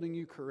start building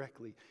you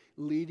correctly,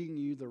 leading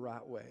you the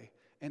right way.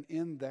 And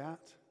in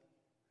that,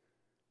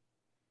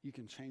 you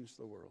can change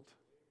the world.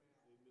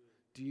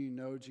 Do you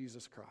know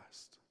Jesus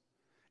Christ?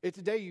 If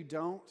today you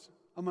don't,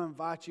 I'm going to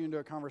invite you into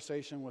a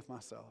conversation with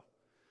myself.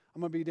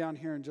 I'm going to be down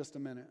here in just a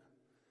minute.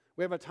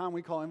 We have a time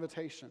we call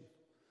invitation.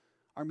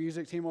 Our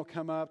music team will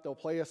come up. They'll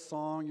play a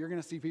song. You're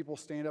going to see people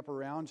stand up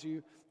around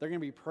you. They're going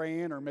to be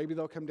praying, or maybe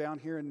they'll come down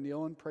here and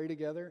kneel and pray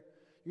together.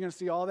 You're going to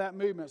see all that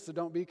movement, so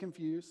don't be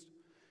confused.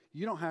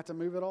 You don't have to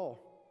move at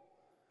all.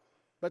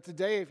 But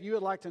today, if you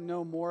would like to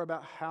know more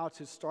about how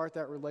to start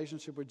that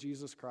relationship with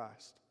Jesus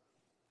Christ,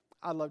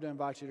 I'd love to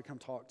invite you to come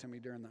talk to me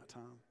during that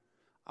time.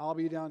 I'll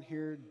be down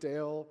here,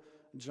 Dale,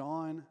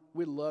 John.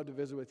 We'd love to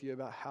visit with you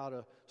about how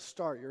to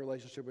start your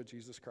relationship with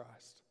Jesus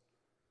Christ.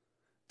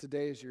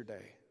 Today is your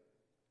day.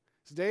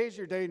 Today is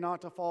your day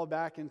not to fall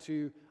back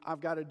into, I've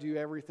got to do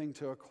everything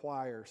to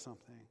acquire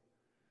something.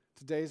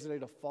 Today is the day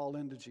to fall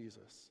into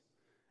Jesus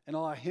and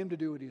allow Him to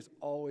do what He's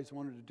always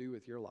wanted to do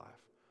with your life.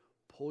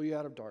 Pull you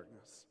out of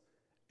darkness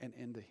and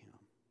into Him.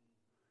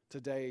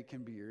 Today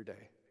can be your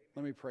day.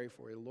 Let me pray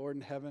for you. Lord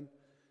in heaven,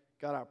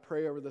 God, I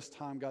pray over this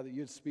time, God, that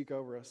You'd speak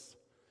over us.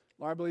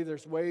 Lord, I believe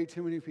there's way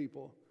too many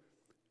people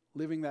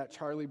living that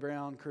Charlie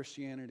Brown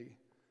Christianity,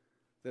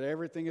 that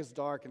everything is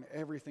dark and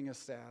everything is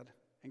sad.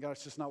 And God,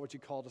 it's just not what You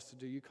called us to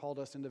do. You called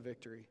us into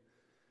victory.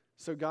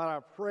 So God, I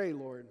pray,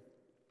 Lord,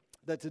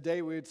 that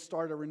today we would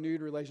start a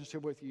renewed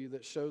relationship with You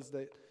that shows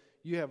that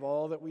You have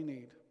all that we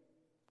need.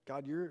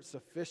 God, You're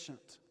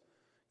sufficient.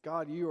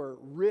 God, You are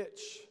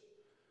rich.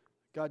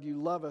 God,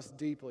 You love us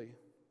deeply.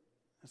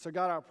 And so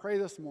God, I pray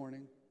this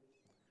morning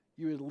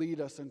You would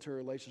lead us into a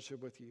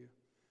relationship with You.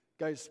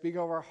 God, speak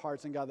over our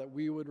hearts, and God, that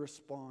we would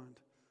respond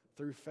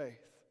through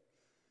faith.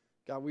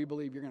 God, we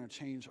believe You're going to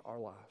change our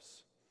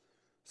lives.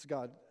 So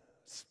God,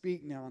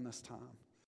 speak now in this time.